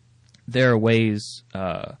 there are ways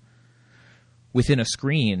within a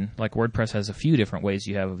screen, like WordPress has a few different ways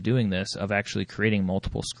you have of doing this, of actually creating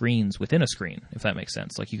multiple screens within a screen, if that makes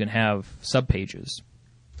sense. Like you can have subpages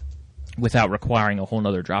without requiring a whole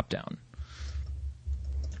nother drop-down.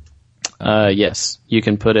 Yes, you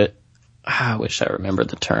can put it. I wish I remembered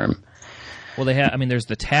the term. Well, there's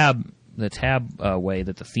the tab way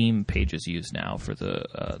that the theme pages use now for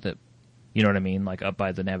the you know what I mean? Like up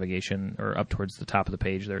by the navigation or up towards the top of the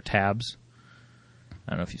page, there are tabs.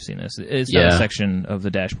 I don't know if you've seen this. It's not a section of the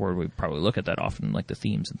dashboard. We probably look at that often, like the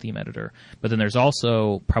themes and theme editor. But then there's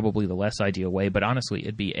also probably the less ideal way, but honestly,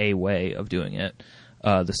 it'd be a way of doing it.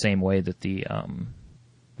 The same way that the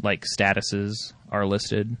like statuses are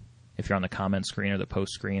listed. If you're on the comment screen or the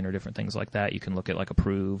post screen or different things like that, you can look at like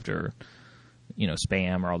approved or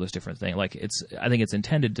spam or all those different things. Like I think it's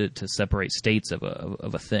intended to separate states of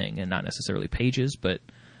a thing and not necessarily pages. But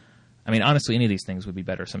I mean, honestly, any of these things would be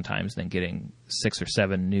better sometimes than getting 6 or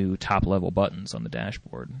 7 new top level buttons on the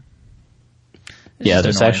dashboard.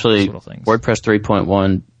 There's actually WordPress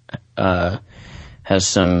 3.1 has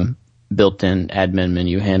some built-in admin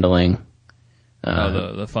menu handling.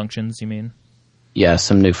 The functions, you mean? Yeah,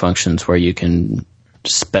 some new functions where you can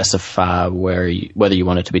specify whether you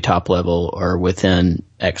want it to be top level or within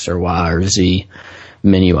X or Y or Z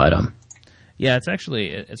menu item. Yeah,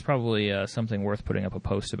 it's probably something worth putting up a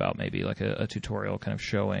post about, maybe like a tutorial kind of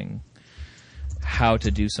showing how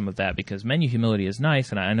to do some of that, because menu humility is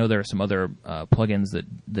nice, and I know there are some other plugins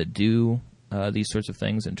that do these sorts of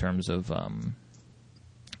things in terms of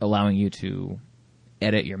allowing you to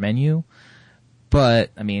edit your menu.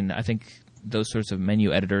 But I mean, I think those sorts of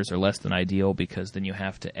menu editors are less than ideal, because then you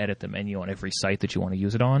have to edit the menu on every site that you want to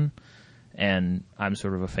use it on. And I'm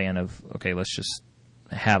sort of a fan of, okay, let's just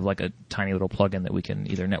have like a tiny little plugin that we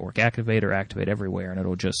can either network activate or activate everywhere, and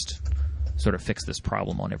it'll just sort of fix this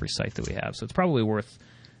problem on every site that we have. So it's probably worth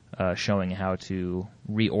showing how to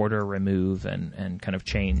reorder, remove, and kind of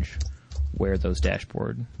change where those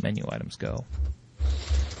dashboard menu items go.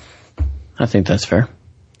 I think that's fair.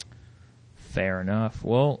 Fair enough.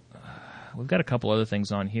 Well, we've got a couple other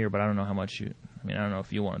things on here, but I don't know how much I don't know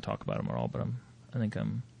if you want to talk about them at all, but I'm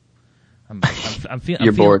feeling...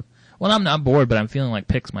 You're bored. Well, I'm not bored, but I'm feeling like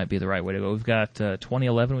picks might be the right way to go. We've got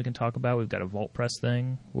 2011 we can talk about. We've got a VaultPress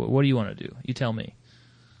thing. What do you want to do? You tell me.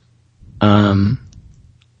 I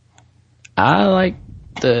like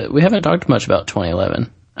we haven't talked much about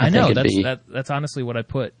 2011. I know, that's honestly what I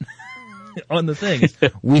put on the thing.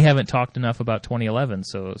 We haven't talked enough about 2011,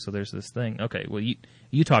 so there's this thing. Okay, well,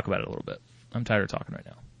 you talk about it a little bit. I'm tired of talking right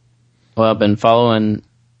now. Well, I've been following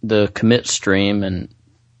the commit stream, and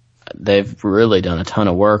they've really done a ton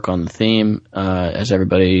of work on the theme. As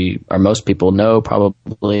everybody, or most people know,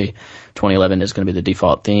 probably 2011 is going to be the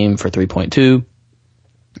default theme for 3.2.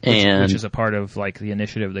 Which is a part of like the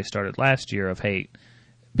initiative they started last year of, hey,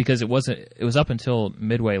 because it was up until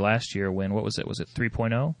midway last year when, what was it? Was it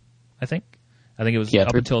 3.0? I think it was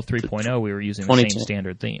up until 3.0 we were using the same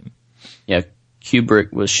standard theme. Yeah,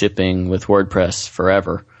 Kubrick was shipping with WordPress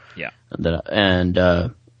forever. Yeah. And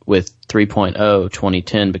with 3.0,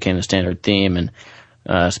 2010 became the standard theme.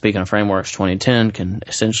 And speaking of frameworks, 2010 can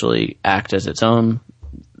essentially act as its own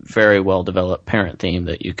very well-developed parent theme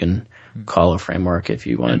that you can call a framework if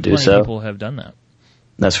you want to do so. People have done that.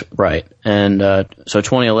 That's right. And so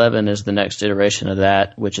 2011 is the next iteration of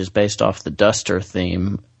that, which is based off the Duster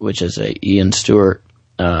theme, which is a Ian Stewart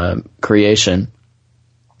creation.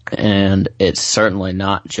 And it's certainly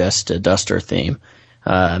not just a Duster theme.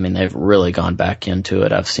 They've really gone back into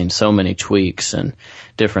it. I've seen so many tweaks and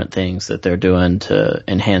different things that they're doing to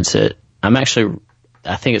enhance it. I think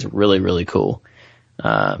it's really, really cool.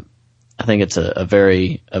 think it's a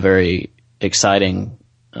very exciting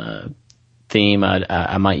theme.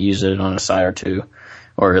 I might use it on a site or two,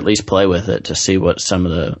 or at least play with it to see what some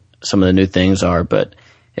of the new things are. But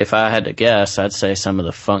if I had to guess, I'd say some of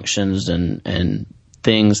the functions and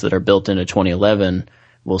things that are built into 2011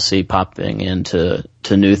 we'll see popping into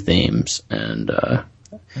new themes, and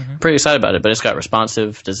pretty excited about it. But it's got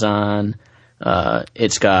responsive design.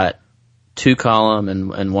 It's got 2-column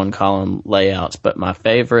and 1-column layouts. But my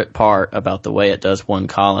favorite part about the way it does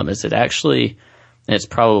 1-column is it actually, and it's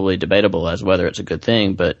probably debatable as whether it's a good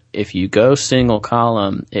thing, but if you go single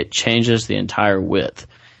column, it changes the entire width.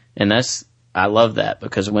 And I love that,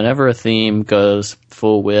 because whenever a theme goes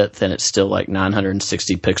full width and it's still like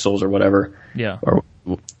 960 pixels or whatever, or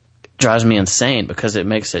drives me insane, because it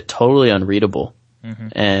makes it totally unreadable.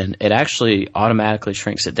 And it actually automatically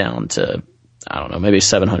shrinks it down to, I don't know, maybe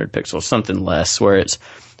 700 pixels, something less, where it's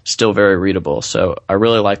still very readable. So I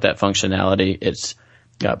really like that functionality. It's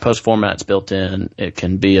got post formats built in. It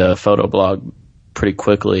can be a photo blog pretty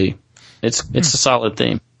quickly. It's a solid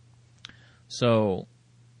theme. So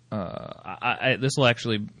this will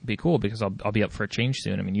actually be cool, because I'll be up for a change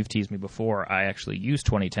soon. I mean, you've teased me before. I actually use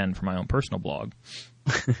 2010 for my own personal blog.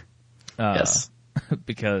 Yes.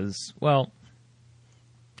 Because, well,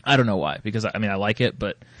 I don't know why. Because, I mean, I like it,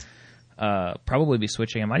 but probably be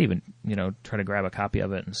switching. I might even, try to grab a copy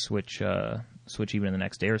of it and switch even in the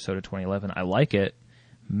next day or so to 2011. I like it.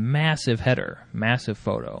 Massive header, massive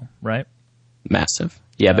photo, right? Massive.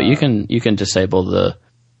 Yeah, but you can disable the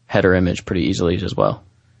header image pretty easily as well.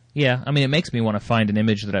 Yeah, I mean, it makes me want to find an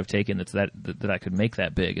image that I've taken that I could make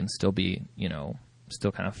that big and still be,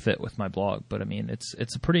 still kind of fit with my blog. But I mean,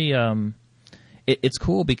 it's a pretty, it's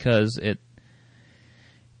cool because it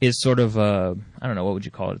is sort of I don't know, what would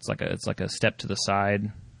you call it? It's like a step to the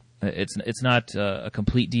side. It's not a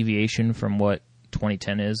complete deviation from what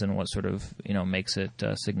 2010 is and what sort of makes it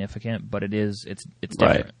significant, but it's different.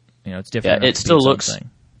 Right. It's different. Yeah, it still looks.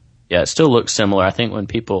 Yeah, it still looks similar. I think when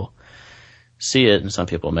people see it, and some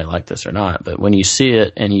people may like this or not, but when you see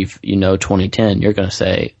it and you know 2010, you're going to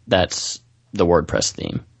say that's the WordPress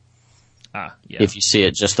theme. Yeah. If you see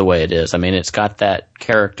it just the way it is. I mean, it's got that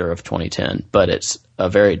character of 2010, but it's a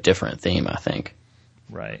very different theme, I think.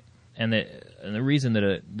 Right. And the reason that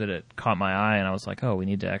it caught my eye, and I was like, oh, we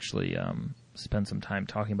need to actually spend some time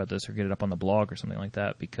talking about this or get it up on the blog or something like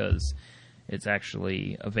that, because it's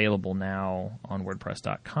actually available now on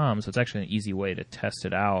WordPress.com, so it's actually an easy way to test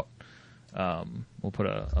it out. We'll put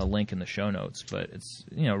a link in the show notes, but it's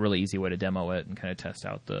a really easy way to demo it and kind of test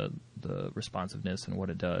out the responsiveness and what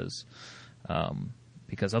it does.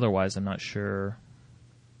 Because otherwise, I'm not sure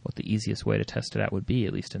what the easiest way to test it out would be,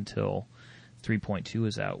 at least until 3.2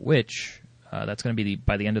 is out, which that's going to be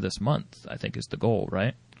by the end of this month, I think, is the goal,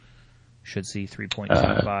 right? Should see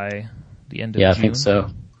 3.2 by the end of June. Yeah, I think so.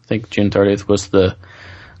 I think June 30th was the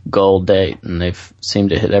goal date, and they've seemed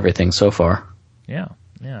to hit everything so far. Yeah,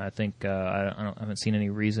 I think I haven't seen any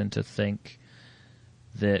reason to think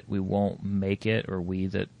that we won't make it, or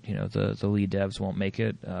the lead devs won't make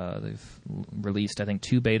it. They've released, I think,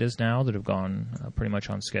 2 betas now that have gone pretty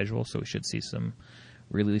much on schedule, so we should see some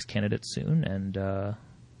release candidates soon, and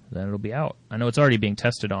then it'll be out. I know it's already being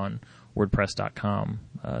tested on WordPress.com,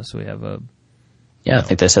 so we have a... Yeah, I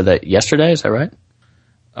think they said that yesterday, is that right?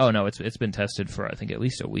 Oh, no, it's been tested for, I think, at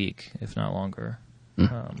least a week, if not longer. I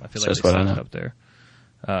feel like they set it up there.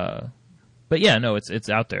 But yeah, no, it's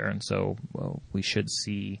out there, and so we should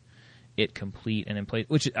see it complete and in place,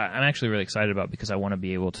 which I'm actually really excited about, because I want to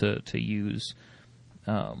be able to use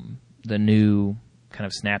the new kind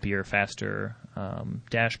of snappier, faster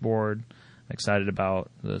dashboard. I'm excited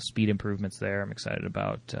about the speed improvements there. I'm excited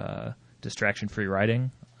about distraction-free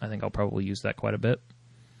writing. I think I'll probably use that quite a bit.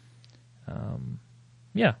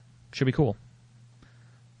 Yeah, should be cool.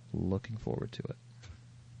 Looking forward to it.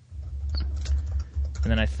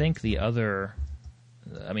 And then I think the other,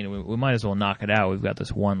 I mean, we might as well knock it out. We've got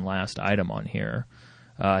this one last item on here.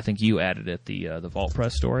 I think you added it, the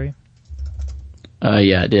VaultPress story.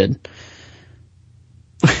 Yeah, I did.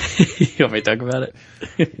 You want me to talk about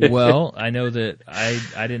it? Well, I know that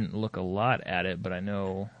I didn't look a lot at it, but I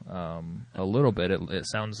know a little bit. It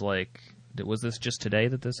sounds like, was this just today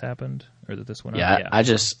that this happened, or that this went yeah, up? Yeah, I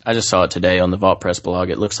just saw it today on the VaultPress blog.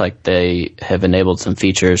 It looks like they have enabled some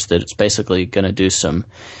features that it's basically going to do some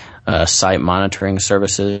site monitoring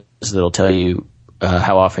services that'll tell you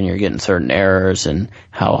how often you're getting certain errors and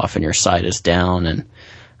how often your site is down. And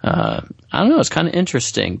I don't know, it's kind of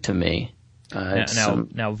interesting to me.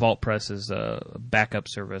 Now VaultPress is a backup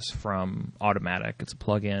service from Automatic. It's a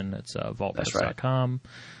plugin. It's VaultPress.com.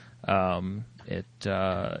 It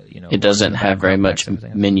it doesn't have very much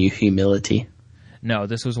menu humility. No,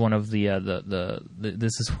 this was one of this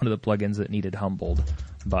is one of the plugins that needed humbled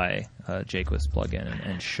by Jaquist plugin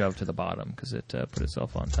and shoved to the bottom because it put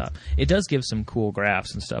itself on top. It does give some cool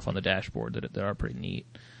graphs and stuff on the dashboard that are pretty neat.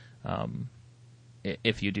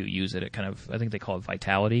 If you do use it, it kind of, I think they call it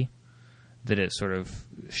vitality, that it sort of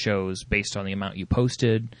shows based on the amount you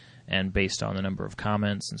posted and based on the number of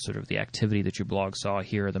comments and sort of the activity that your blog saw.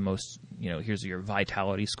 Here are the most, here's your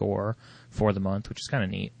vitality score for the month, which is kind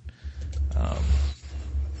of neat.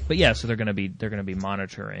 But yeah, so they're going to be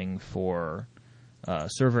monitoring for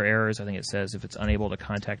server errors. I think it says if it's unable to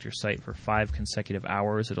contact your site for 5 consecutive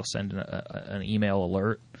hours, it'll send an email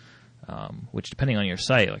alert. Which, depending on your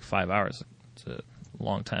site, like 5 hours, it's a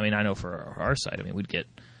long time. I mean, I know for our site, I mean, we'd get,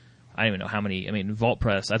 I don't even know how many. I mean,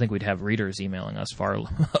 VaultPress, I think we'd have readers emailing us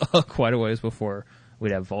quite a ways before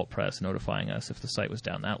we'd have VaultPress notifying us if the site was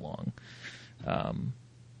down that long.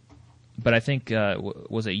 But I think,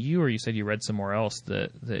 was it you or you said you read somewhere else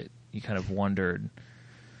that you kind of wondered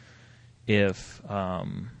if...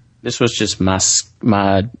 this was just my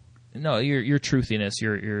No, your truthiness.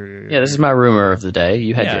 Yeah, this is my rumor of the day.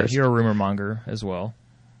 You had yours. You're a rumor monger as well.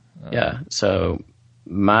 Yeah, so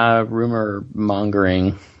my rumor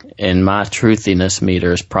mongering and my truthiness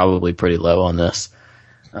meter is probably pretty low on this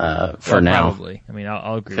for now. Probably. I mean,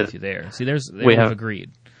 I'll agree with you there. See, we have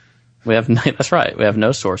agreed. That's right. We have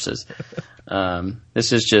no sources.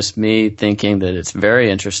 This is just me thinking that it's very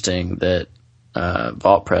interesting that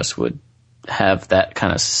VaultPress would have that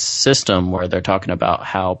kind of system where they're talking about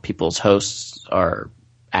how people's hosts are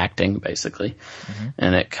acting, basically. Mm-hmm.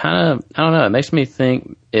 And it kind of, I don't know, it makes me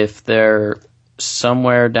think if they're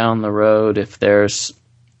somewhere down the road, if there's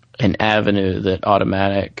an avenue that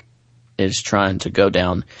Automatic is trying to go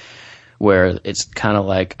down where it's kind of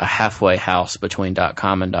like a halfway house between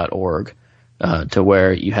 .com and .org, to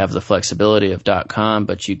where you have the flexibility of .com,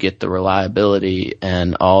 but you get the reliability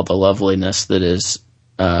and all the loveliness that is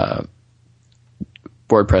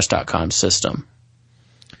WordPress.com's system.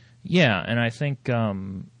 Yeah, and I think,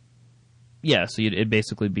 so it'd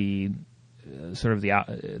basically be sort of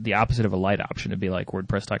the opposite of a light option. It'd be like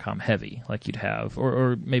WordPress.com heavy, like you'd have,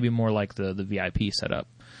 or maybe more like the VIP setup,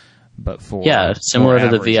 but for similar to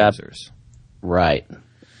the VIP users. Right.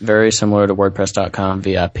 Very similar to WordPress.com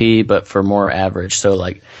VIP, but for more average. So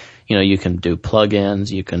like, you can do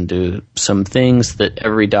plugins, you can do some things that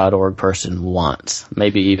every .org person wants.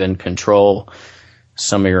 Maybe even control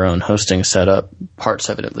some of your own hosting setup, parts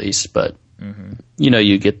of it at least. But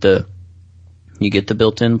you get the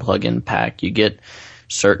built-in plugin pack. You get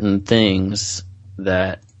certain things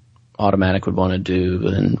that Automatic would want to do,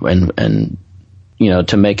 and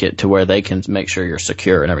to make it to where they can make sure you're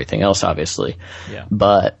secure and everything else, obviously. Yeah.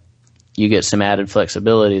 But you get some added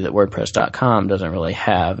flexibility that WordPress.com doesn't really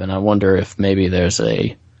have, and I wonder if maybe there's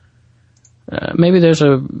a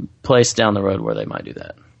place down the road where they might do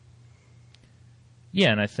that.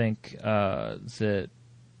 Yeah, and I think that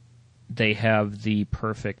they have the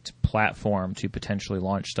perfect platform to potentially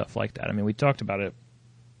launch stuff like that. I mean, we talked about it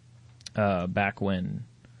back when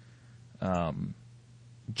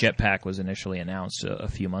Jetpack was initially announced a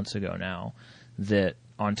few months ago now, that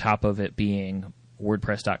on top of it being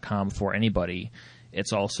WordPress.com for anybody,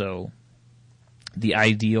 it's also the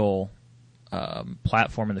ideal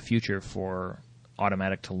platform in the future for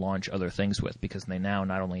Automatic to launch other things with, because they now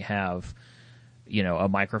not only have a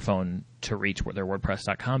microphone to reach their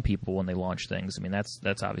WordPress.com people when they launch things. I mean,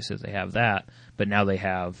 that's obviously they have that, but now they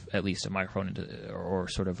have at least a microphone or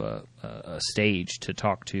sort of a stage to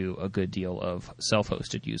talk to a good deal of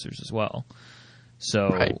self-hosted users as well. So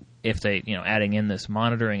right. If they, adding in this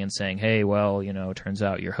monitoring and saying, hey, well, it turns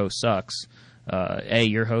out your host sucks. Hey,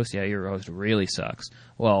 your host really sucks.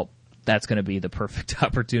 Well, that's going to be the perfect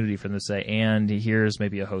opportunity for them to say, and here's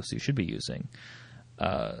maybe a host you should be using.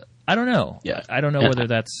 I don't know. Yeah. I don't know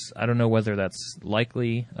whether that's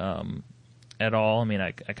likely at all. I mean,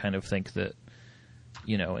 I kind of think that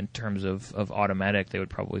in terms of Automatic, they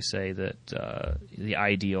would probably say that the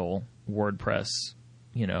ideal WordPress,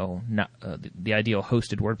 the ideal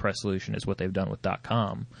hosted WordPress solution is what they've done with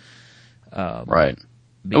 .com. Right.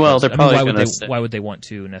 Because, well, they're probably why would they want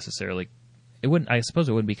to necessarily? I suppose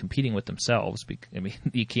it wouldn't be competing with themselves. I mean,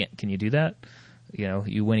 you can't. Can you do that?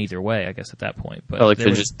 You win either way, I guess, at that point. But it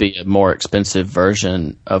could just be a more expensive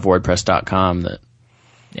version of WordPress.com that.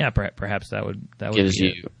 Yeah, perhaps that would gives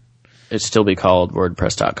you. It'd still be called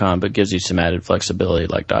WordPress.com, but gives you some added flexibility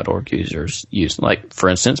like .org users use. Like, for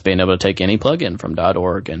instance, being able to take any plugin from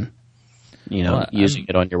 .org and using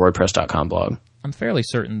it on your WordPress.com blog. I'm fairly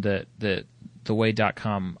certain that the way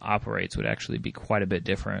 .com operates would actually be quite a bit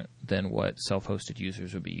different than what self-hosted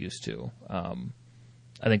users would be used to.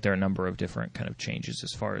 I think there are a number of different kind of changes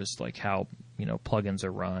as far as like how plugins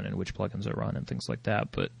are run and which plugins are run and things like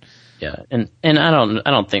that. But yeah, and I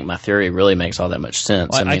don't think my theory really makes all that much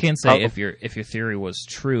sense. Well, I can say if your theory was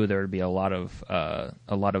true, there would be a lot of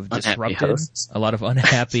disrupted, hosts. A lot of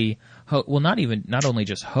unhappy. Not only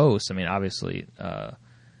just hosts. I mean, obviously,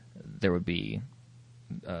 there would be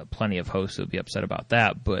plenty of hosts who would be upset about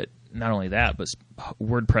that. But not only that, but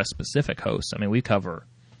WordPress specific hosts. I mean, we cover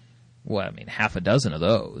half a dozen of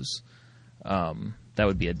those. That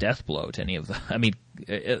would be a death blow to any of them. I mean,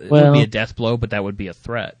 it would be a death blow, but that would be a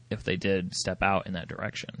threat if they did step out in that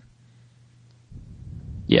direction.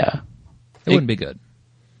 Yeah. It wouldn't be good.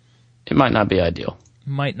 It might not be ideal.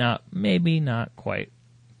 Might not, maybe not quite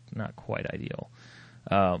ideal.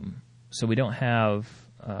 So we don't have,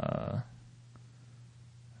 I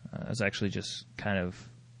was actually just kind of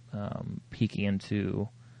peeking into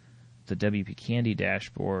the WPCandy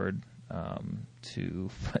dashboard to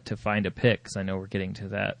find a pick, because I know we're getting to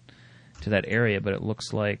that area, but it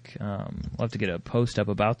looks like we'll have to get a post up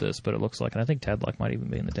about this. But it looks like, and I think Tadlock might even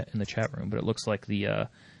be in the chat room, but it looks like the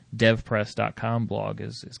devpress.com blog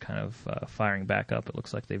is kind of firing back up. It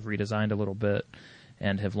looks like they've redesigned a little bit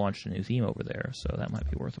and have launched a new theme over there, so that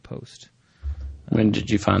might be worth a post. When did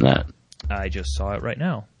you find that? I just saw it right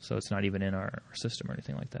now, so it's not even in our system or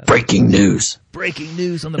anything like that. Breaking news. Breaking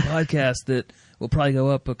news on the podcast that will probably go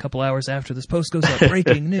up a couple hours after this post goes up.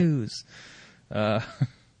 Breaking news.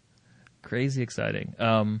 Crazy exciting.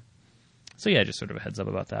 So yeah, just sort of a heads up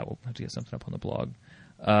about that. We'll have to get something up on the blog.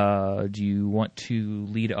 Do you want to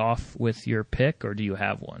lead off with your pick, or do you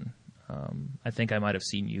have one? I think I might have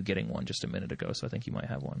seen you getting one just a minute ago, so I think you might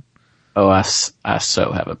have one. Oh, I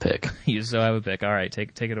so have a pick. You so have a pick. All right,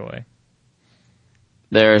 take it away.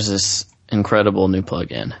 There's this incredible new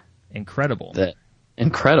plugin. Incredible.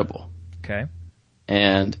 Incredible. Okay.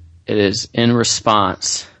 And it is in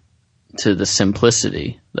response to the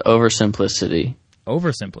simplicity, the oversimplicity.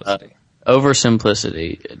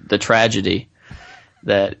 Oversimplicity, the tragedy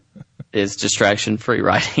that is distraction-free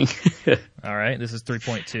writing. All right, this is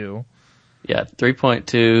 3.2. Yeah,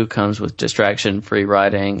 3.2 comes with distraction-free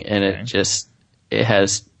writing, and Okay.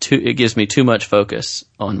 it gives me too much focus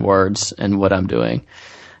on words and what I'm doing,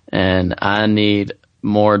 and I need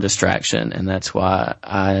more distraction, and that's why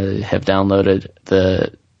I have downloaded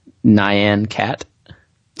the Nyan Cat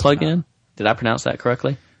plugin. Did I pronounce that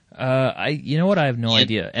correctly? You know what? I have no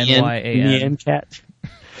idea. Nyan. Nyan Cat.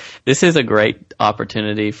 This is a great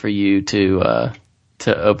opportunity for you to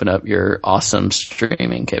open up your awesome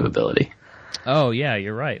streaming capability. Oh yeah,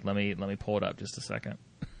 you're right. Let me pull it up just a second.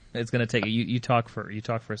 It's going to take you talk for a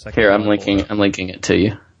second. Here, I'm linking it to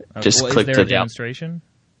you. Just click is there to a the demonstration?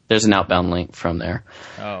 There's an outbound link from there.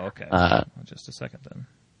 Oh, okay. Just a second then.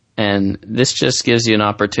 And this just gives you an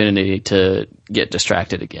opportunity to get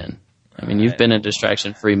distracted again. I mean, you've been in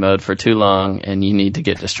distraction-free mode for too long, and you need to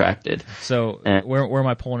get distracted. So, where am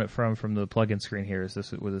I pulling it from the plugin screen here?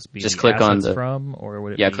 Would this be just click on the from, or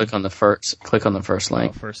would it? Yeah, be, click on the first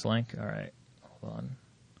link. Oh, first link. All right, hold on.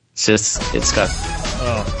 It's got.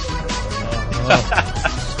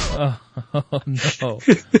 Oh no!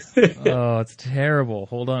 Oh, it's terrible.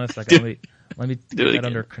 Hold on a second. Let me get that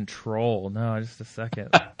under control. No, just a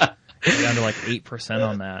second. Get down to like 8%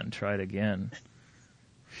 on that and try it again.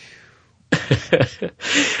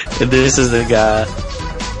 This is the guy.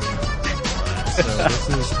 So this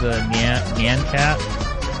is the Nyan Cat.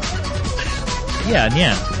 Yeah,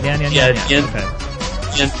 Nyan. Yeah, Nyan. Nyan. Okay.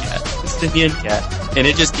 Nyan Cat. It's the Nyan Cat, and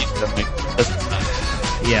it just keeps going.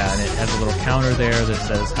 Yeah, and it has a little counter there that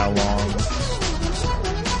says how long.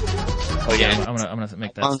 Oh yeah, I'm gonna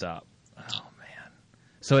make that stop. Oh man.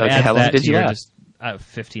 So it okay, adds how long that did to you your have? just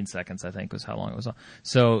 15 seconds, I think, was how long it was on.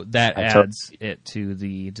 So that adds it to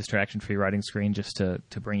the distraction-free writing screen just to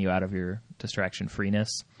bring you out of your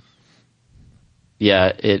distraction-freeness.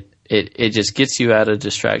 Yeah, it just gets you out of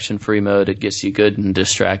distraction-free mode. It gets you good and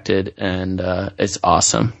distracted, and it's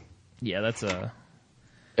awesome. Yeah, that's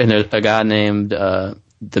And a guy named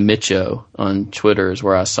the Micho on Twitter is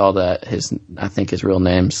where I saw that. I think his real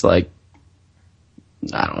name's like,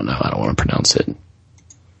 I don't know. I don't want to pronounce it.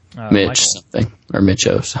 Mitch Michael. something or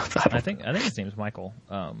Micho something. I think his name is Michael.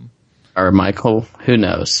 Or Michael. Who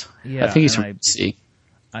knows? Yeah, I think he's from C.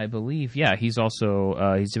 I believe. Yeah, he's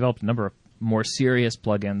also he's developed a number of more serious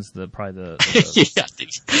plugins. Yeah,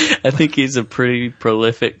 I think he's a pretty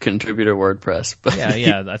prolific contributor to WordPress. But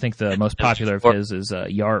yeah. I think the most popular of his is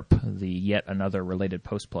YARP, the Yet Another Related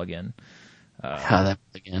Post plugin. How that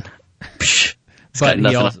again? But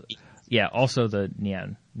he also the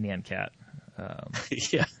Nyan Cat.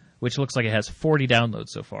 Yeah. Which looks like it has 40 downloads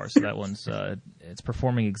so far. So that one's it's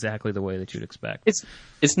performing exactly the way that you'd expect.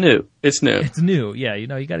 It's new. It's new. It's new. Yeah, you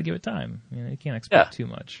got to give it time. You can't expect too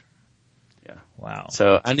much. Yeah. Wow.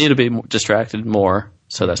 So I need to be distracted more.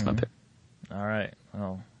 So that's my pick. All right.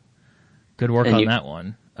 Well, good work on that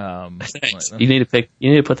one. Thanks. You need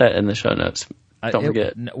to put that in the show notes. Don't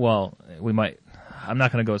forget. Well, we might. I'm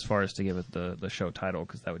not going to go as far as to give it the show title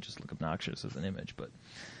because that would just look obnoxious as an image. But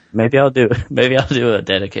maybe I'll do a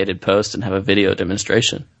dedicated post and have a video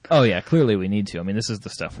demonstration. Oh yeah, clearly we need to. I mean, this is the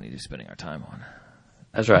stuff we need to be spending our time on.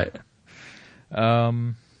 That's right.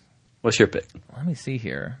 What's your pick? Let me see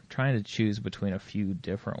here. I'm trying to choose between a few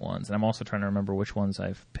different ones, and I'm also trying to remember which ones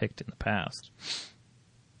I've picked in the past.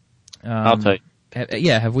 I'll tell you.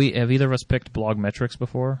 Have either of us picked blog metrics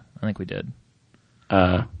before? I think we did.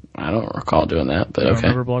 I don't recall doing that, but you don't okay.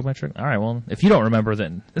 Remember blog metric? All right. Well, if you don't remember,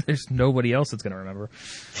 then there's nobody else that's going to remember.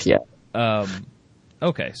 Yeah.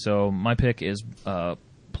 Okay. So my pick is a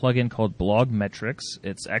plugin called Blog Metrics.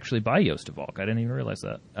 It's actually by Joost de Valk. I didn't even realize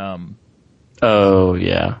that. Oh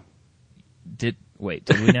yeah. Did we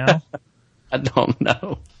now? I don't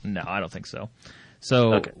know. No, I don't think so.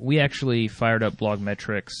 So we actually fired up Blog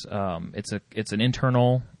Metrics. It's an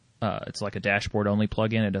internal. It's like a dashboard only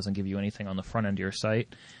plugin. It doesn't give you anything on the front end of your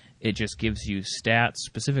site. It just gives you stats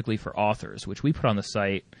specifically for authors, which we put on the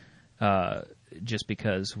site just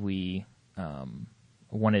because we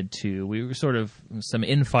wanted to. We were sort of some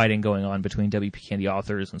infighting going on between WPCandy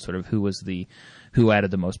authors and sort of who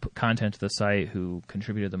added the most content to the site, who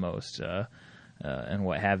contributed the most, and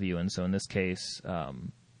what have you. And so in this case,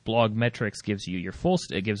 Blog Metrics gives you your full.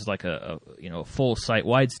 It gives like a full site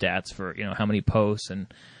wide stats for how many posts and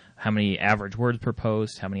how many average words per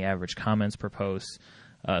post, how many average comments per post,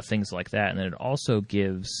 things like that. And then it also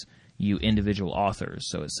gives you individual authors.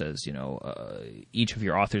 So it says, each of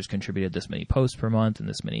your authors contributed this many posts per month and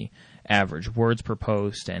this many average words per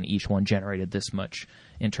post, and each one generated this much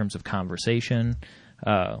in terms of conversation,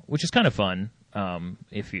 which is kind of fun.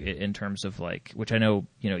 In terms of which I know,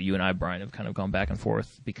 you and I, Brian, have kind of gone back and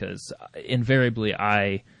forth because invariably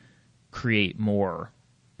I create more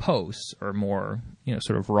posts or more,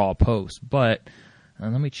 sort of raw posts. But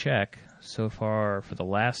let me check. So far for the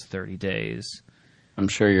last 30 days, I'm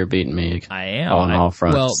sure you're beating me. I am on all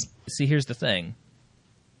fronts. Well, see, here's the thing.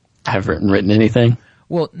 I haven't written anything.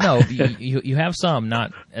 Well, no, you have some,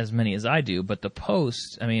 not as many as I do, but the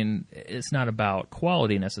posts, I mean, it's not about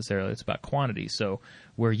quality necessarily, it's about quantity. So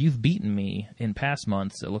where you've beaten me in past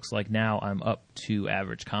months, it looks like now I'm up to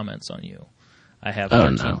average comments on you. I have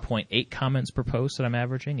 13.8 comments per post that I'm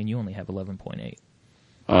averaging, and you only have 11.8.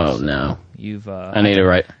 Oh, so no. I need to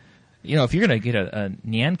write. If you're going to get a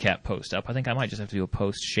Nyan Cat post up, I think I might just have to do a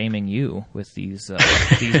post shaming you with these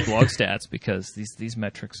blog stats because these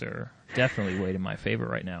metrics are definitely weighed in my favor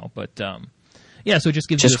right now. But so it just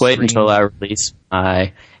gives you wait until I release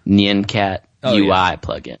my Nyan Cat UI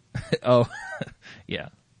plugin. Oh, yeah.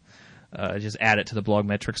 Just add it to the blog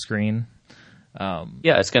metric screen.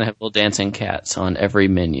 It's going to have little dancing cats on every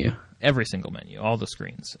menu. Every single menu, all the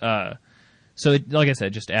screens. So, like I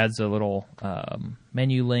said, just adds a little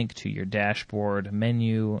menu link to your dashboard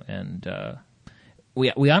menu, and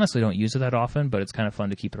we honestly don't use it that often, but it's kind of fun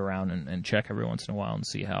to keep it around and check every once in a while and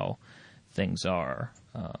see how things are,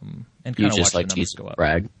 and kind of watch the numbers go up.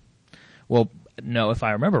 Brag. Well, no, if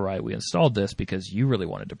I remember right, we installed this because you really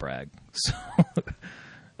wanted to brag. So,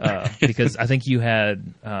 because I think you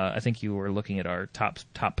were looking at our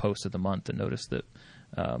top posts of the month and noticed that.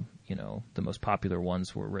 The most popular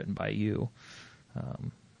ones were written by you.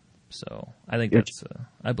 So I think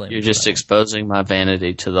I blame you. You're just exposing my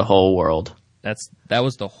vanity to the whole world. That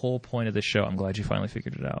was the whole point of the show. I'm glad you finally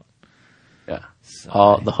figured it out. Yeah.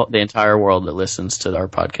 The entire world that listens to our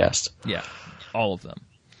podcast. Yeah. All of them.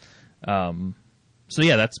 So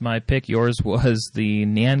yeah, that's my pick. Yours was the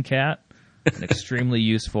Nyan Cat, an extremely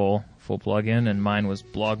useful full plugin, and mine was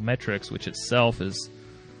Blog Metrics, which itself is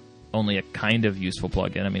only a kind of useful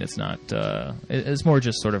plugin. I mean, it's not. It's more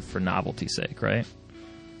just sort of for novelty's sake, right?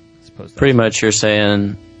 I suppose. Pretty much, you're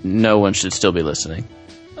saying no one should still be listening.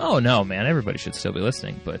 Oh no, man! Everybody should still be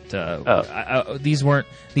listening. But these weren't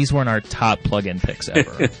our top plugin picks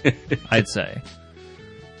ever. I'd say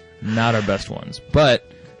not our best ones, but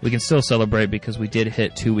we can still celebrate because we did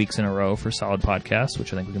hit 2 weeks in a row for solid podcasts,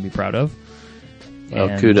 which I think we can be proud of.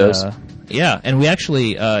 Kudos. And we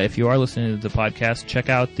actually, if you are listening to the podcast, check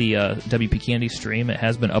out the WPCandy stream. It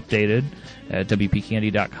has been updated at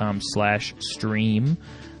wpcandy.com/stream.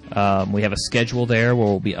 We have a schedule there where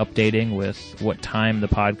we'll be updating with what time the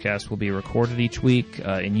podcast will be recorded each week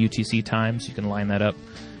in UTC time, so you can line that up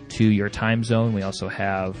to your time zone. We also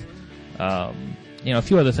have A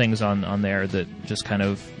few other things on there that just kind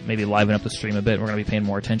of maybe liven up the stream a bit. We're going to be paying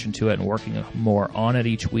more attention to it and working more on it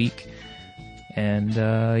each week. And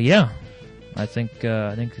I think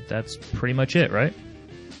that's pretty much it, right?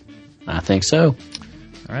 I think so.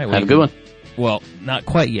 All right. Have a good one. Well, not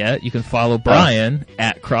quite yet. You can follow Brian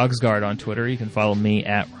at Krogsgard on Twitter. You can follow me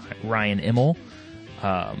at Ryan Immel.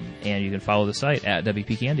 And you can follow the site at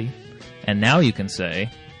WPCandy. And now you can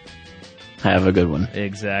say... Have a good one.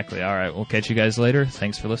 Exactly. All right. We'll catch you guys later.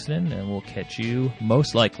 Thanks for listening, and we'll catch you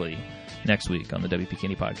most likely next week on the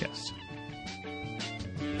WPCandy podcast.